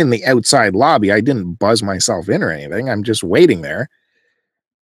 So I'm in the outside lobby. I didn't buzz myself in or anything. I'm just waiting there.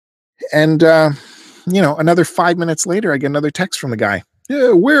 And, another 5 minutes later, I get another text from the guy.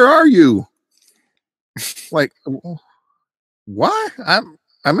 Yeah, where are you? Like, what? I'm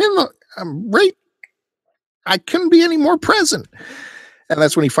right. I couldn't be any more present. And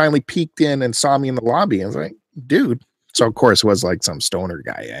that's when he finally peeked in and saw me in the lobby. I was like, dude. So of course it was like some stoner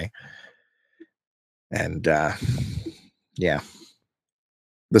guy, eh? And yeah.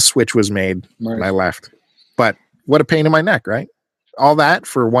 The switch was made and I left. But what a pain in my neck, right? All that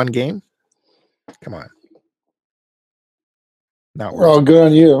for one game? Come on. Not worth it. Good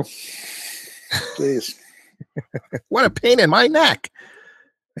on you. Jeez. What a pain in my neck.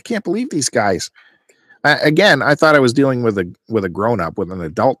 I can't believe these guys. Again, I thought I was dealing with a grown-up, with an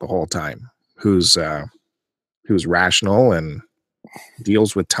adult the whole time who's rational and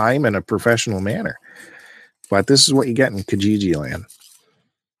deals with time in a professional manner. But this is what you get in Kijiji land.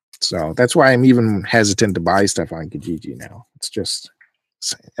 So that's why I'm even hesitant to buy stuff on Kijiji now. It's just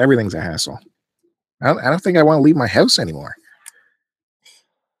everything's a hassle. I don't think I want to leave my house anymore.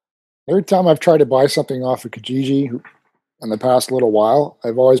 Every time I've tried to buy something off of Kijiji in the past little while,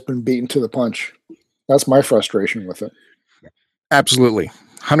 I've always been beaten to the punch. That's my frustration with it. Absolutely.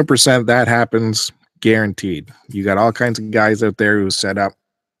 100% that happens. Guaranteed. You got all kinds of guys out there who set up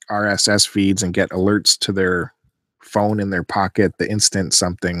RSS feeds and get alerts to their phone in their pocket the instant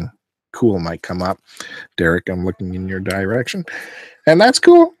something cool might come up. Derek, I'm looking in your direction. And that's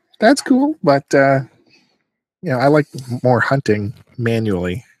cool. That's cool. But, I like more hunting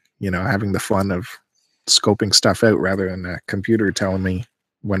manually, having the fun of scoping stuff out rather than a computer telling me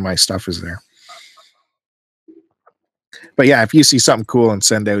when my stuff is there. But yeah, if you see something cool and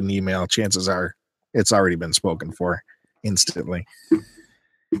send out an email, chances are it's already been spoken for instantly,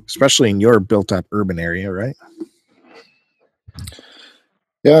 especially in your built up urban area, right?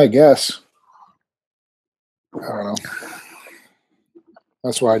 Yeah, I guess. I don't know.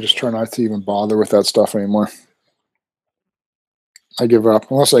 That's why I just try not to even bother with that stuff anymore. I give up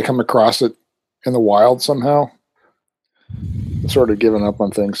unless I come across it in the wild somehow. I'm sort of giving up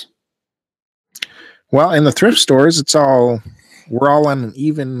on things. Well, in the thrift stores, we're all on an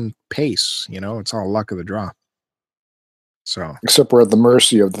even pace, it's all luck of the draw. So except we're at the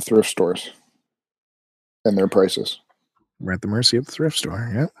mercy of the thrift stores and their prices. We're at the mercy of the thrift store.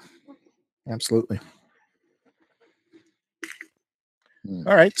 Yep. Absolutely.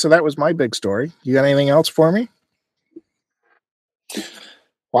 All right. So that was my big story. You got anything else for me?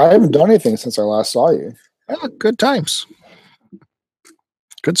 Well, I haven't done anything since I last saw you. Oh, good times.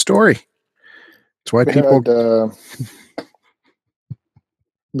 Good story. That's why people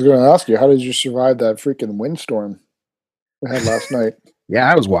was going to ask you, how did you survive that freaking windstorm we had last night? Yeah,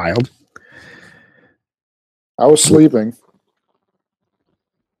 that was wild. I was sleeping,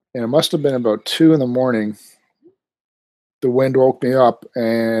 and it must have been about 2 a.m. The wind woke me up,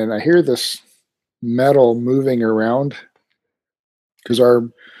 and I hear this metal moving around because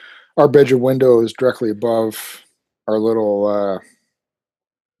our bedroom window is directly above our little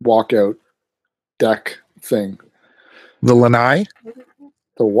walkout deck thing. The lanai?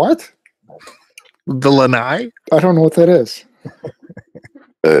 The what? The lanai? I don't know what that is.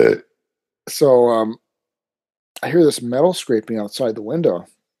 So I hear this metal scraping outside the window.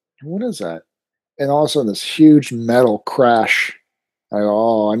 What is that? And all of a sudden, this huge metal crash. I go,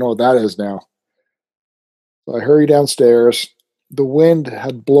 oh, I know what that is now. So I hurry downstairs. The wind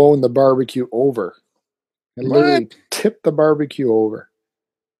had blown the barbecue over. It literally tipped the barbecue over.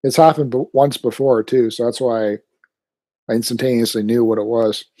 It's happened once before, too. So that's why I instantaneously knew what it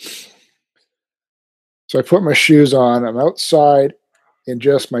was. So I put my shoes on. I'm outside in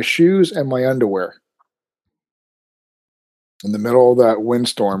just my shoes and my underwear. In the middle of that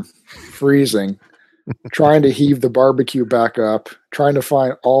windstorm, freezing, trying to heave the barbecue back up, trying to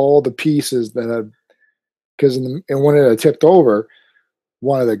find all the pieces that had, because and when it had tipped over,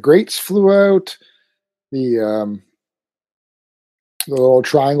 one of the grates flew out. The little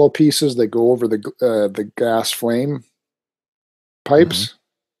triangle pieces that go over the gas flame pipes,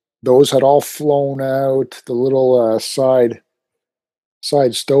 those had all flown out. The little side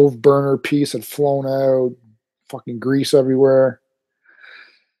stove burner piece had flown out. Fucking grease everywhere.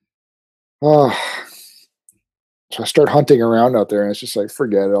 Oh, so I start hunting around out there, and it's just like,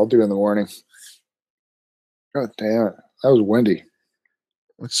 forget it. I'll do it in the morning. God damn it. That was windy.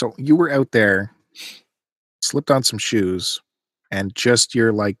 So you were out there, slipped on some shoes, and just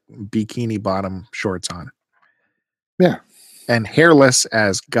your like bikini bottom shorts on. Yeah. And hairless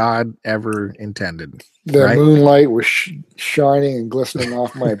as God ever intended. The right? moonlight was shining and glistening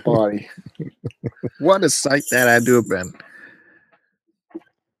off my body. What a sight that had to have been.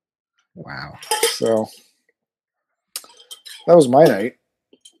 Wow. So that was my night.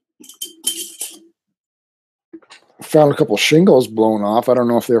 Found a couple shingles blown off. I don't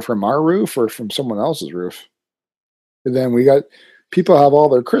know if they're from our roof or from someone else's roof. And then we got people have all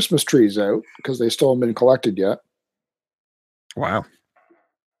their Christmas trees out because they still haven't been collected yet. Wow.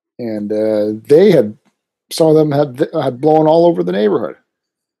 And they had, some of them had blown all over the neighborhood.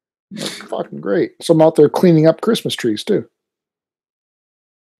 Like, fucking great. So I'm out there cleaning up Christmas trees too.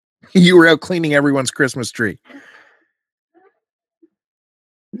 You were out cleaning everyone's Christmas tree.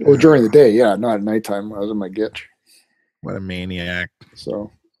 Well, during the day, yeah, not at nighttime. I was in my gitch. What a maniac.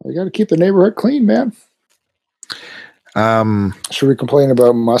 So I got to keep the neighborhood clean, man. Should we complain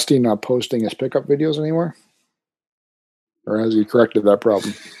about Musty not posting his pickup videos anymore? Or has he corrected that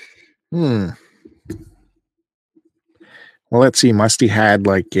problem? Well, let's see. Musty had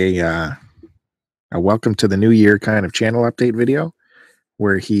like a welcome to the new year kind of channel update video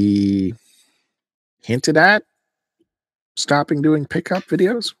where he hinted at stopping doing pickup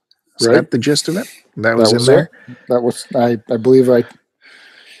videos. Is that the gist of it? That was in there? That was, I believe I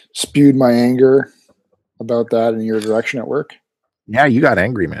spewed my anger about that in your direction at work. Yeah, you got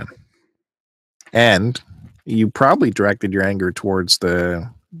angry, man. And you probably directed your anger towards the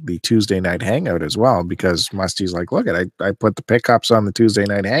Tuesday night hangout as well, because Musty's like, look, I put the pickups on the Tuesday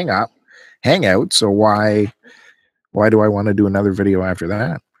night hangout, so why do I want to do another video after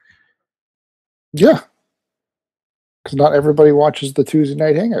that? Yeah. Because not everybody watches the Tuesday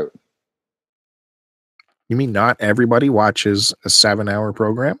night hangout. You mean not everybody watches a 7-hour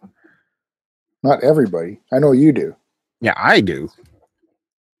program? Not everybody. I know you do. Yeah, I do.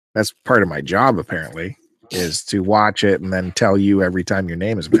 That's part of my job, apparently, is to watch it and then tell you every time your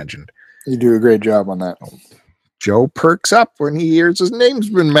name is mentioned. You do a great job on that. Joe perks up when he hears his name's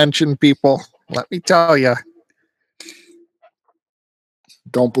been mentioned, people. Let me tell you.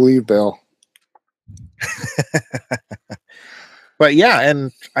 Don't believe Bill. But yeah,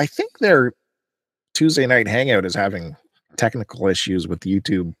 and I think their Tuesday night hangout is having technical issues with the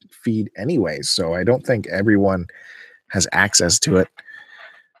YouTube feed anyways, so I don't think everyone has access to it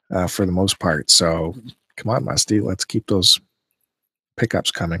for the most part. So come on, Musty, let's keep those pickups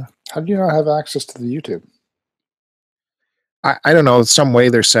coming. How do you not have access to the YouTube? I don't know. Some way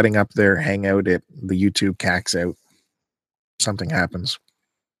they're setting up their hangout. The YouTube cacks out. Something happens.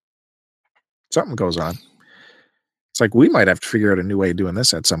 Something goes on. It's like we might have to figure out a new way of doing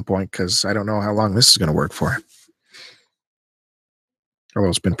this at some point, because I don't know how long this is going to work for. Although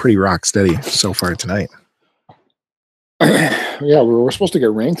it's been pretty rock steady so far tonight. Yeah, we were supposed to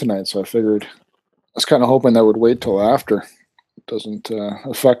get rain tonight, so I figured I was kind of hoping that would wait till after. doesn't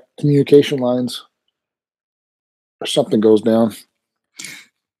affect communication lines or something goes down.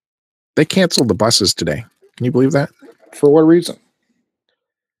 They canceled the buses today. Can you believe that? For what reason?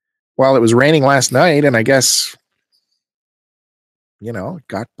 Well, it was raining last night, and I guess, it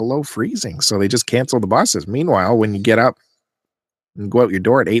got below freezing. So they just canceled the buses. Meanwhile, when you get up and go out your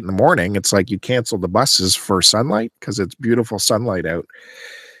door at 8 a.m, it's like you cancel the buses for sunlight because it's beautiful sunlight out.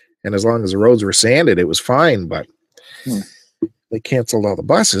 And as long as the roads were sanded, it was fine. But they canceled all the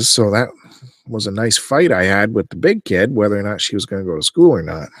buses. So that was a nice fight I had with the big kid, whether or not she was going to go to school or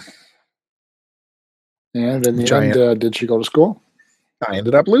not. And in the end, did she go to school? I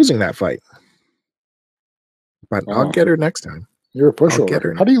ended up losing that fight. But I'll get her next time. You're a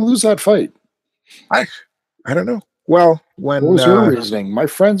pushover. How do you lose that fight? I don't know. Well, what was your reasoning? My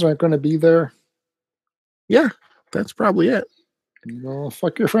friends aren't going to be there. Yeah, that's probably it. Well,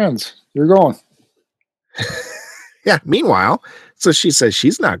 fuck your friends. You're going. Yeah. Meanwhile, so she says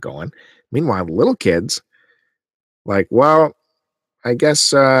she's not going. Meanwhile, the little kids, like, well, I guess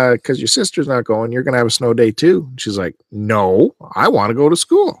because your sister's not going, you're going to have a snow day too. She's like, no, I want to go to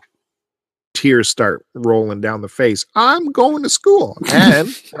school. Tears start rolling down the face. I'm going to school. And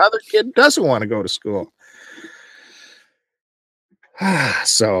the other kid doesn't want to go to school.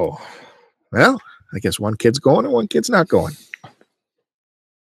 So, well, I guess one kid's going and one kid's not going.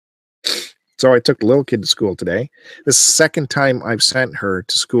 So I took the little kid to school today. This is the second time I've sent her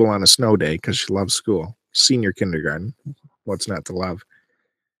to school on a snow day because she loves school. Senior kindergarten. What's not to love?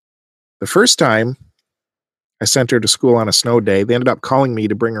 The first time I sent her to school on a snow day, they ended up calling me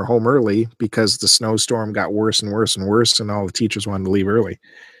to bring her home early because the snowstorm got worse and worse and worse, and all the teachers wanted to leave early.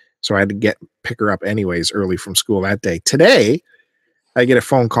 So I had to pick her up anyways early from school that day. Today, I get a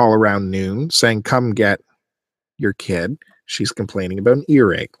phone call around noon saying, come get your kid. She's complaining about an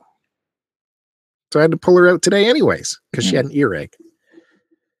earache. So I had to pull her out today anyways because she had an earache.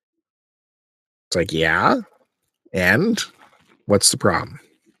 It's like, yeah. And what's the problem?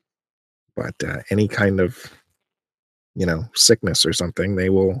 But any kind of, sickness or something, they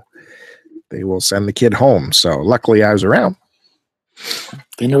will send the kid home. So luckily I was around.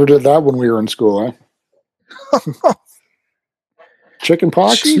 They never did that when we were in school, eh? Chicken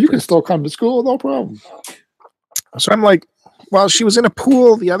pox, you can still come to school, no problem. So I'm like, well, she was in a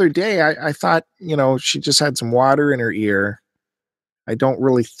pool the other day. I thought, she just had some water in her ear. I don't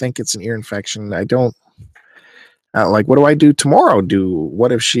really think it's an ear infection. I don't like, what do I do tomorrow?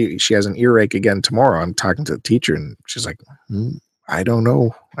 What if she has an earache again tomorrow? I'm talking to the teacher and she's like, I don't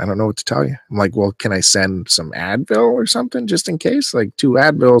know. I don't know what to tell you. I'm like, well, can I send some Advil or something just in case? Like 2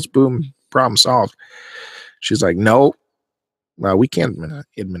 Advils, boom, problem solved. She's like, no, well, we can't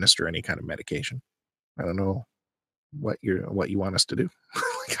administer any kind of medication. I don't know what you want us to do.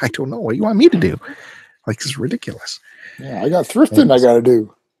 Like, I don't know what you want me to do. Like, it's ridiculous. Yeah, I got thrifting I got to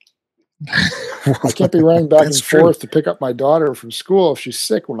do. Well, I can't be running back and forth to pick up my daughter from school if she's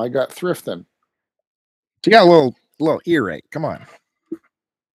sick when I got thrifting. She got a little earache. Come on.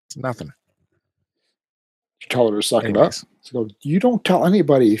 It's nothing. You tell her to suck it up. So you don't tell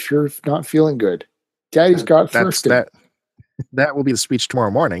anybody if you're not feeling good. Daddy's got thrifting. That will be the speech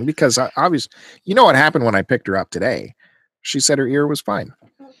tomorrow morning because obviously, what happened when I picked her up today. She said her ear was fine.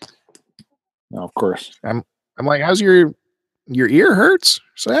 No, of course. I'm like, how's your ear hurts?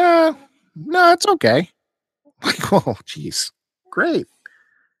 So, no, it's okay. Like, oh, geez, great.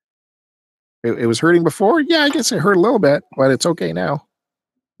 It was hurting before. Yeah, I guess it hurt a little bit, but it's okay now.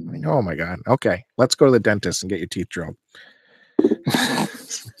 I mean, oh my God. Okay, let's go to the dentist and get your teeth drilled.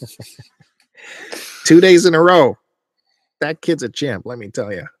 2 days in a row. That kid's a champ, let me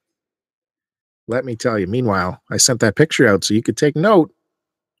tell you. Meanwhile, I sent that picture out so you could take note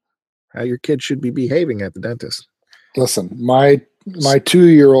how your kid should be behaving at the dentist. Listen, my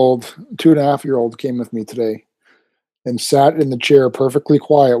 2.5-year-old came with me today and sat in the chair perfectly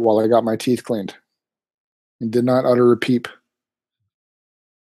quiet while I got my teeth cleaned and did not utter a peep.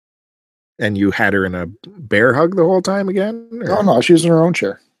 And you had her in a bear hug the whole time again? Or? Oh, no, she was in her own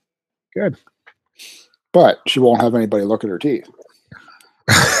chair. Good. But she won't have anybody look at her teeth.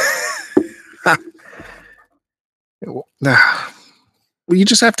 Well, you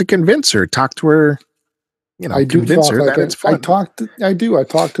just have to convince her. Talk to her. I do convince her like that it's fun. I talk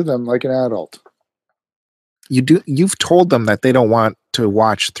to them like an adult. You've told them that they don't want to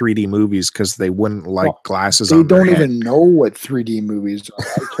watch 3D movies because they wouldn't like glasses on their head. They don't even know what 3D movies are.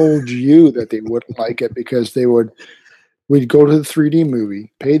 I told you that they wouldn't like it because we'd go to the 3D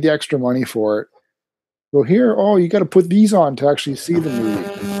movie, pay the extra money for it. Go here, you got to put these on to actually see the movie.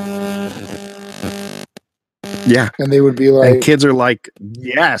 Yeah. And they would be And like, kids are like,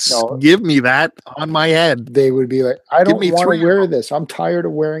 yes, No. give me that on my head. they would be like, I Give don't me want 3 to of wear them. this. I'm tired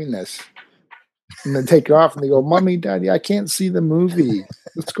of wearing this. And then take it off and they go, Mommy, Daddy, I can't see the movie.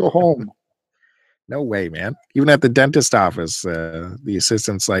 Let's go home. No way, man. Even at the dentist office, the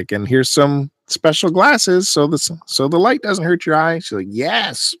assistant's like, and here's some special glasses so the light doesn't hurt your eye. She's like,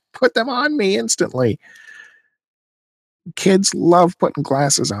 yes, put them on me instantly. Kids love putting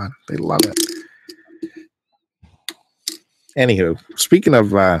glasses on. They love it. Anywho, speaking of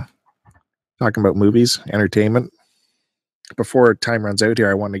talking about movies, entertainment, before time runs out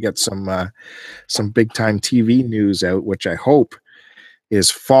here, I want to get some big time TV news out, which I hope is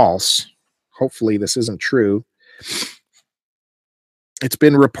false. Hopefully this isn't true. It's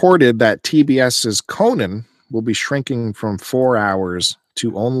been reported that TBS's Conan will be shrinking from 4 hours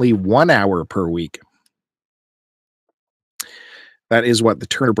to only 1 hour per week. That is what the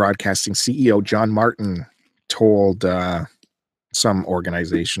Turner Broadcasting CEO John Martin told some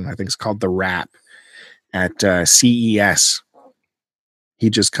organization. I think it's called The Wrap at CES. He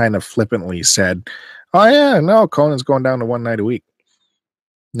just kind of flippantly said, oh yeah, no, Conan's going down to 1 night a week.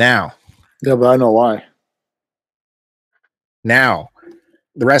 Now, Yeah, but I know why. Now,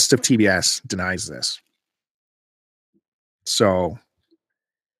 the rest of TBS denies this. So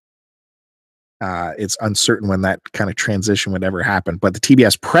it's uncertain when that kind of transition would ever happen. But the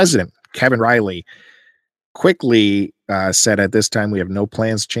TBS president, Kevin Riley, quickly said at this time, we have no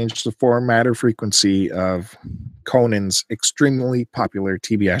plans to change the format or frequency of Conan's extremely popular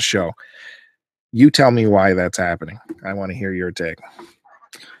TBS show. You tell me why that's happening. I want to hear your take.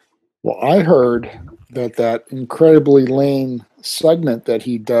 Well, I heard that incredibly lame segment that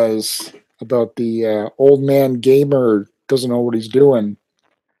he does about the old man gamer doesn't know what he's doing.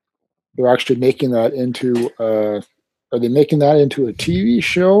 They're actually making that into are they making that into a TV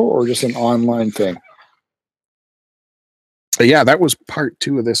show or just an online thing? Yeah, that was part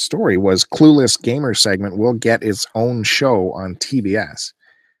 2 of this story. Was Clueless Gamer segment will get its own show on TBS,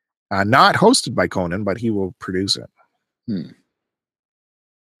 not hosted by Conan, but he will produce it.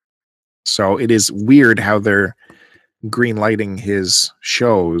 So it is weird how they're green lighting his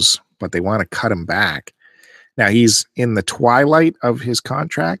shows, but they want to cut him back. Now he's in the twilight of his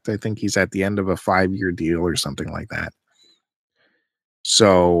contract. I think he's at the end of a 5-year deal or something like that.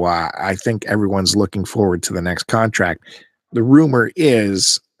 So I think everyone's looking forward to the next contract. The rumor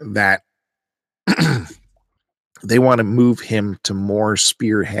is that they want to move him to more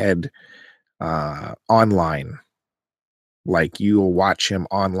spearhead online. Like you'll watch him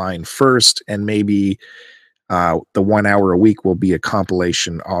online first, and maybe the 1 hour a week will be a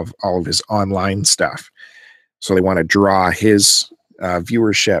compilation of all of his online stuff. So they want to draw his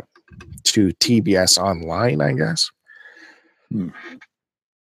viewership to TBS online, I guess.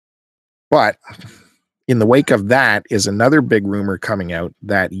 But in the wake of that is another big rumor coming out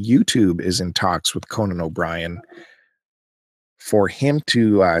that YouTube is in talks with Conan O'Brien for him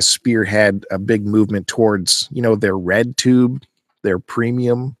to spearhead a big movement towards, their RedTube, their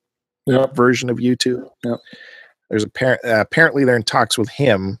premium version of YouTube. Yep. There's apparently they're in talks with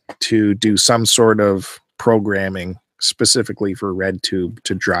him to do some sort of programming specifically for RedTube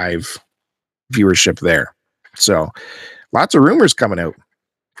to drive viewership there. So lots of rumors coming out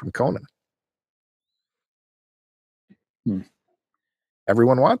from Conan.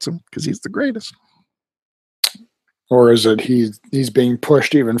 Everyone wants him because he's the greatest. Or is it he's being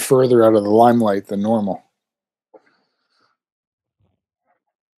pushed even further out of the limelight than normal?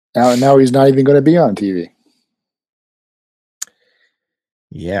 Now he's not even going to be on TV.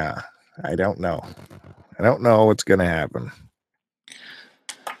 Yeah, I don't know. I don't know what's going to happen.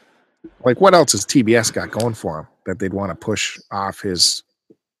 Like, what else has TBS got going for him that they'd want to push off his,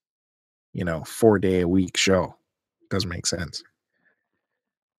 4-day-a-week show? Doesn't make sense.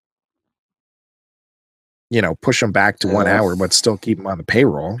 Push him back to 1 hour, but still keep him on the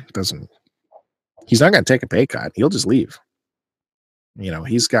payroll. He's not going to take a pay cut. He'll just leave.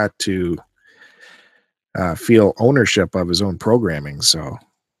 He's got to feel ownership of his own programming. So,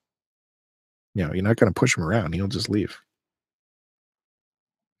 you're not going to push him around. He'll just leave.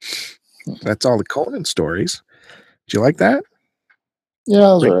 That's all the Conan stories. Do you like that?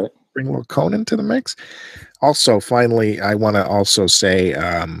 Yeah, that's right. Bring a little Conan to the mix. Also, finally, I want to also say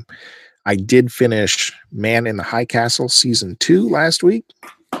I did finish Man in the High Castle season 2 last week.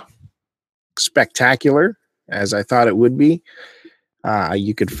 Spectacular, as I thought it would be.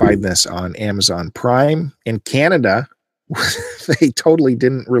 You could find this on Amazon Prime. In Canada, they totally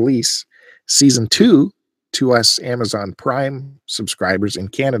didn't release season 2 to us Amazon Prime subscribers in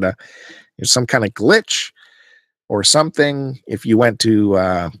Canada. There's some kind of glitch or something. If you went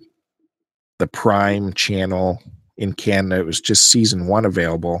to the Prime channel in Canada. It was just season 1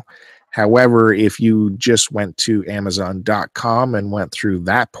 available. However, if you just went to Amazon.com and went through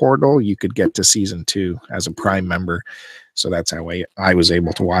that portal, you could get to season 2 as a Prime member. So that's how I was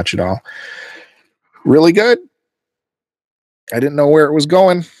able to watch it all. Really good. I didn't know where it was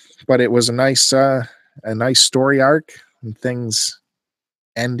going, but it was a nice story arc, and things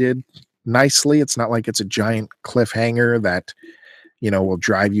ended nicely. It's not like it's a giant cliffhanger that, will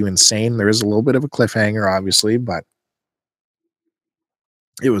drive you insane. There is a little bit of a cliffhanger, obviously, but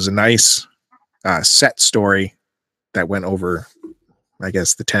it was a nice set story that went over, I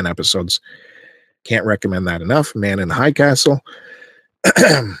guess, the 10 episodes. Can't recommend that enough. Man in the High Castle.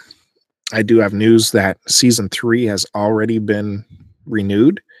 I do have news that season 3 has already been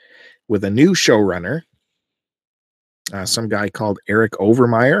renewed with a new showrunner. Some guy called Eric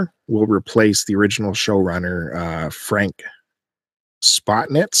Overmyer will replace the original showrunner, Frank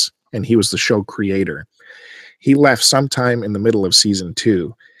Spotnitz, and he was the show creator. He left sometime in the middle of season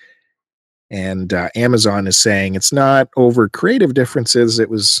 2. And Amazon is saying it's not over creative differences. It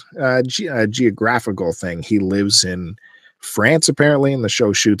was a geographical thing. He lives in France, apparently, and the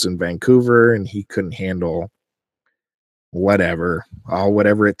show shoots in Vancouver, and he couldn't handle whatever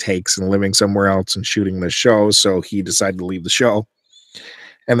it takes and living somewhere else and shooting the show. So he decided to leave the show.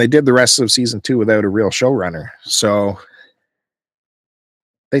 And they did the rest of season 2 without a real showrunner. So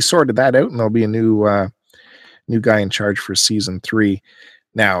they sorted that out, and there'll be a new guy in charge for season 3.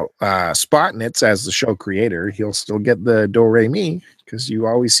 Now, Spotnitz, as the show creator, he'll still get the do-re-mi, because you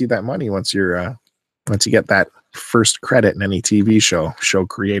always see that money once you get that first credit in any TV show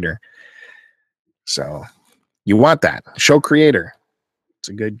creator. So you want that show creator. It's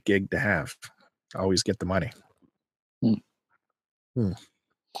a good gig to have. Always get the money.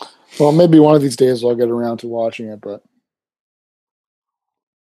 Well, maybe one of these days I'll get around to watching it, but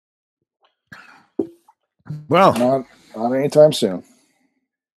well, not anytime soon.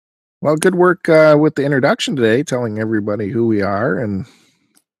 Well, good work with the introduction today, telling everybody who we are and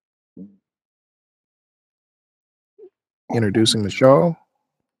introducing the show.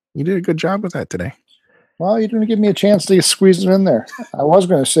 You did a good job with that today. Well, you didn't give me a chance to squeeze it in there. I was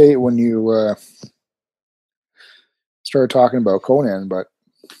going to say it when you started talking about Conan, but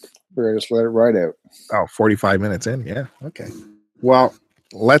we're just let it ride out. Oh, 45 minutes in? Yeah. Okay. Well,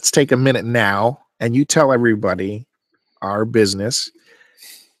 let's take a minute now, and you tell everybody our business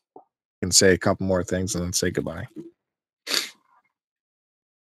and say a couple more things and then say goodbye.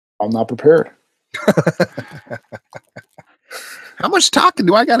 I'm not prepared. How much talking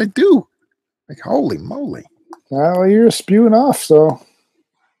do I got to do? Like, holy moly. Well, you're spewing off, so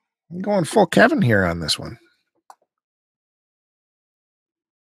I'm going full Kevin here on this one.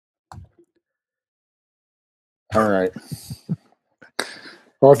 All right.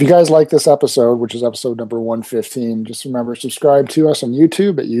 Well, if you guys like this episode, which is episode number 115, just remember, subscribe to us on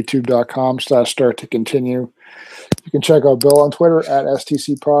YouTube at youtube.com/start to continue. You can check out Bill on Twitter at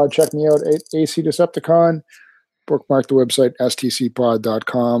STCPod. Check me out at AC Decepticon. Bookmark the website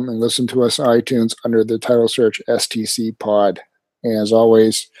stcpod.com and listen to us on iTunes under the title search STC Pod. And as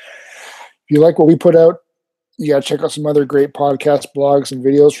always, if you like what we put out, you got to check out some other great podcast blogs and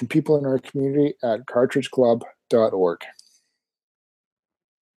videos from people in our community at cartridgeclub.org.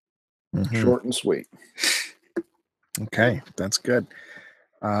 Short and sweet. Okay, that's good.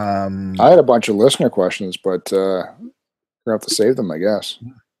 I had a bunch of listener questions, but we're going to have to save them, I guess.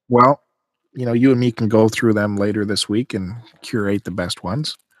 Well, you and me can go through them later this week and curate the best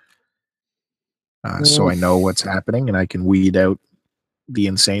ones. So I know what's happening and I can weed out the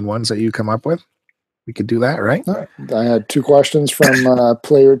insane ones that you come up with. We could do that, right? I had 2 questions from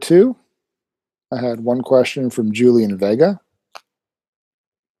Player 2. I had 1 question from Julian Vega.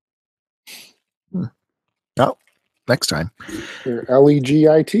 Oh, next time. You're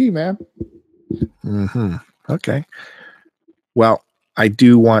LEGIT, man. Okay. Well, I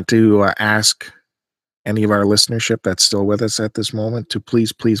do want to ask any of our listenership that's still with us at this moment to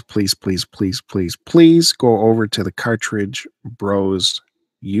please go over to the Cartridge Bros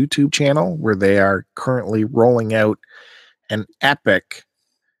YouTube channel, where they are currently rolling out an epic,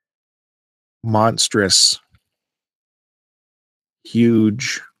 monstrous,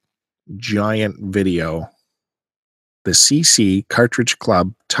 huge, giant video. The CC Cartridge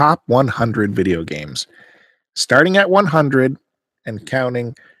Club Top 100 Video Games. Starting at 100 and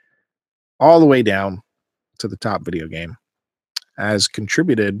counting all the way down to the top video game, as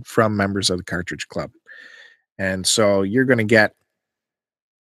contributed from members of the Cartridge Club. And so you're going to get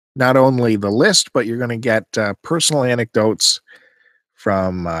not only the list, but you're going to get personal anecdotes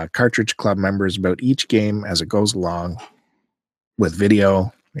from Cartridge Club members about each game as it goes along, with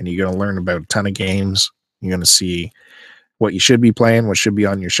video and you're going to learn about a ton of games. You're going to see what you should be playing, what should be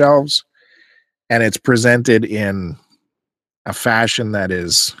on your shelves. And it's presented in a fashion that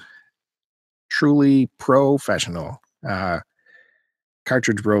is truly professional.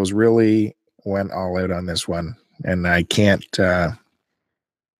 Cartridge Bros really went all out on this one, and I can't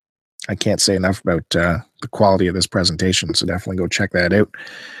say enough about the quality of this presentation. So definitely go check that out.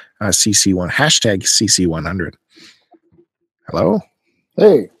 CC1 hashtag CC100. Hello.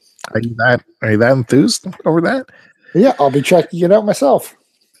 Hey, Are you that enthused over that? yeah, I'll be checking it out myself.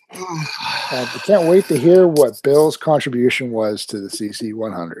 I can't wait to hear what Bill's contribution was to the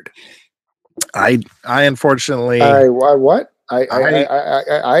CC100. I unfortunately What?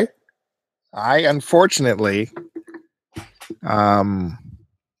 I unfortunately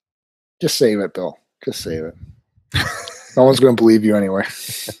just save it, Bill. Just save it. No one's going to believe you anyway.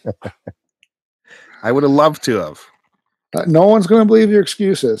 I would have loved to have. No one's going to believe your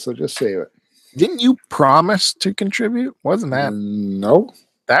excuses, so just save it. Didn't you promise to contribute? Wasn't that? No.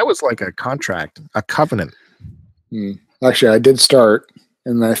 That was like a contract, a covenant. Actually, I did start,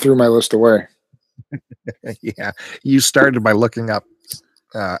 and then I threw my list away. Yeah, you started by looking up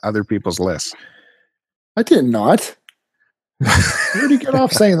other people's lists. I did not. Where did you get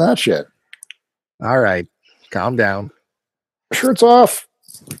off saying that shit? All right, calm down. Shirts off.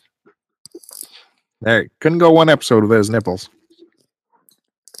 There, couldn't go one episode without his nipples.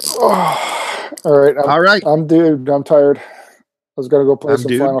 Oh, all right. All right. I'm tired. I was going to go play some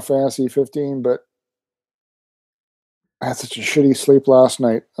dude. Final Fantasy 15, but I had such a shitty sleep last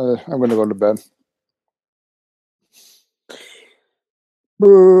night. I'm going to go to bed.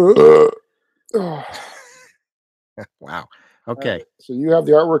 Wow. Okay. Right, so you have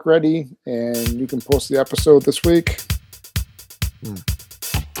the artwork ready, and you can post the episode this week.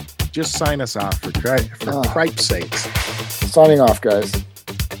 Just sign us off for Cripe's sakes. Signing off, guys.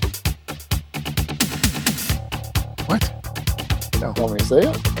 What? No. Want me to say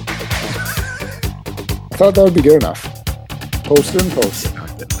it? I thought that would be good enough. Post it and post it.